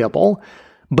enjoyable.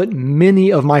 But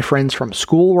many of my friends from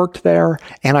school worked there,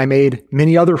 and I made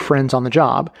many other friends on the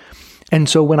job. And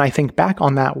so when I think back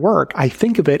on that work, I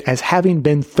think of it as having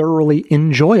been thoroughly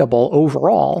enjoyable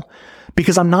overall,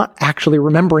 because I'm not actually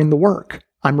remembering the work.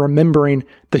 I'm remembering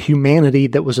the humanity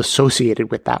that was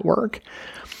associated with that work.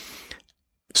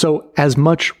 So as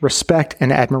much respect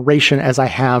and admiration as I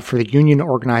have for the union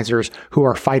organizers who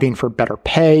are fighting for better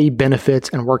pay, benefits,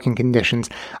 and working conditions,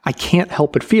 I can't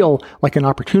help but feel like an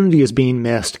opportunity is being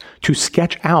missed to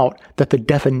sketch out that the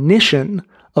definition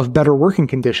of better working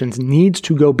conditions needs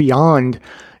to go beyond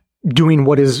doing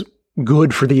what is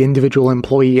good for the individual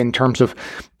employee in terms of,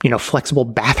 flexible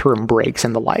bathroom breaks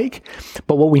and the like.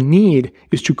 But what we need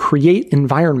is to create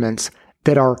environments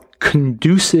that are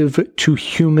conducive to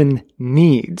human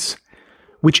needs,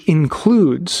 which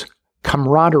includes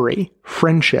camaraderie,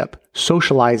 friendship,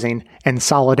 socializing, and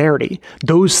solidarity.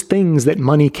 Those things that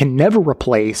money can never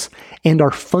replace and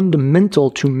are fundamental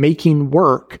to making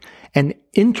work an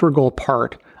integral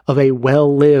part of a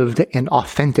well-lived and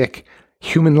authentic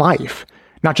human life,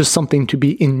 not just something to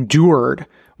be endured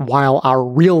while our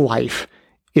real life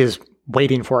is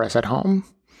waiting for us at home.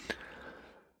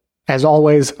 As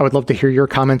always, I would love to hear your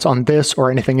comments on this or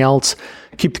anything else.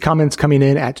 Keep the comments coming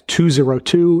in at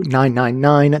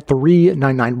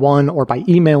 202-999-3991 or by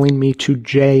emailing me to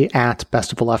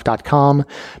j@bestoftheleft.com.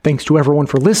 Thanks to everyone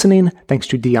for listening. Thanks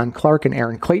to Dion Clark and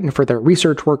Aaron Clayton for their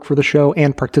research work for the show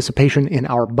and participation in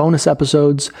our bonus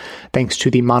episodes. Thanks to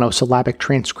the monosyllabic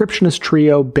transcriptionist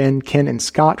trio, Ben, Ken, and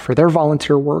Scott, for their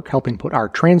volunteer work helping put our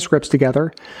transcripts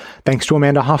together. Thanks to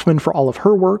Amanda Hoffman for all of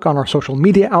her work on our social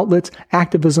media outlets,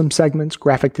 activism segments,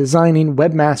 graphic designing,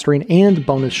 webmastering, and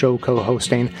bonus show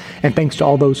co-hosting. And thanks to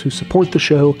all those who support the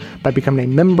show by becoming a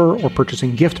member or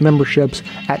purchasing gift memberships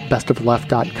at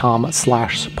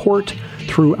bestoftheleft.com/support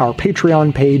through our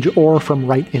Patreon page or from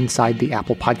right inside the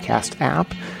Apple Podcast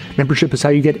app. Membership is how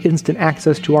you get instant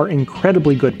access to our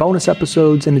incredibly good bonus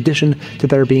episodes, in addition to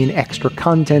there being extra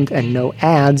content and no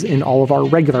ads in all of our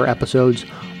regular episodes,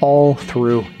 all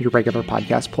through your regular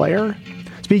podcast player.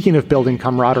 Speaking of building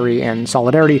camaraderie and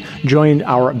solidarity, join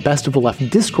our Best of the Left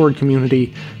Discord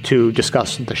community to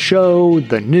discuss the show,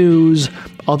 the news,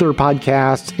 other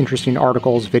podcasts, interesting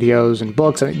articles, videos, and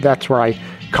books. And that's where I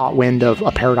caught wind of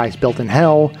A Paradise Built in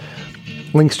Hell.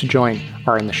 Links to join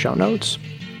are in the show notes.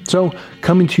 So,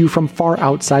 coming to you from far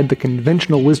outside the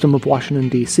conventional wisdom of Washington,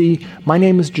 D.C., my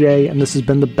name is Jay, and this has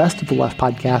been the Best of the Left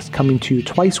podcast, coming to you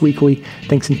twice weekly,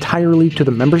 thanks entirely to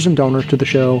the members and donors to the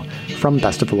show from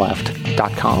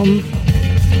bestoftheleft.com.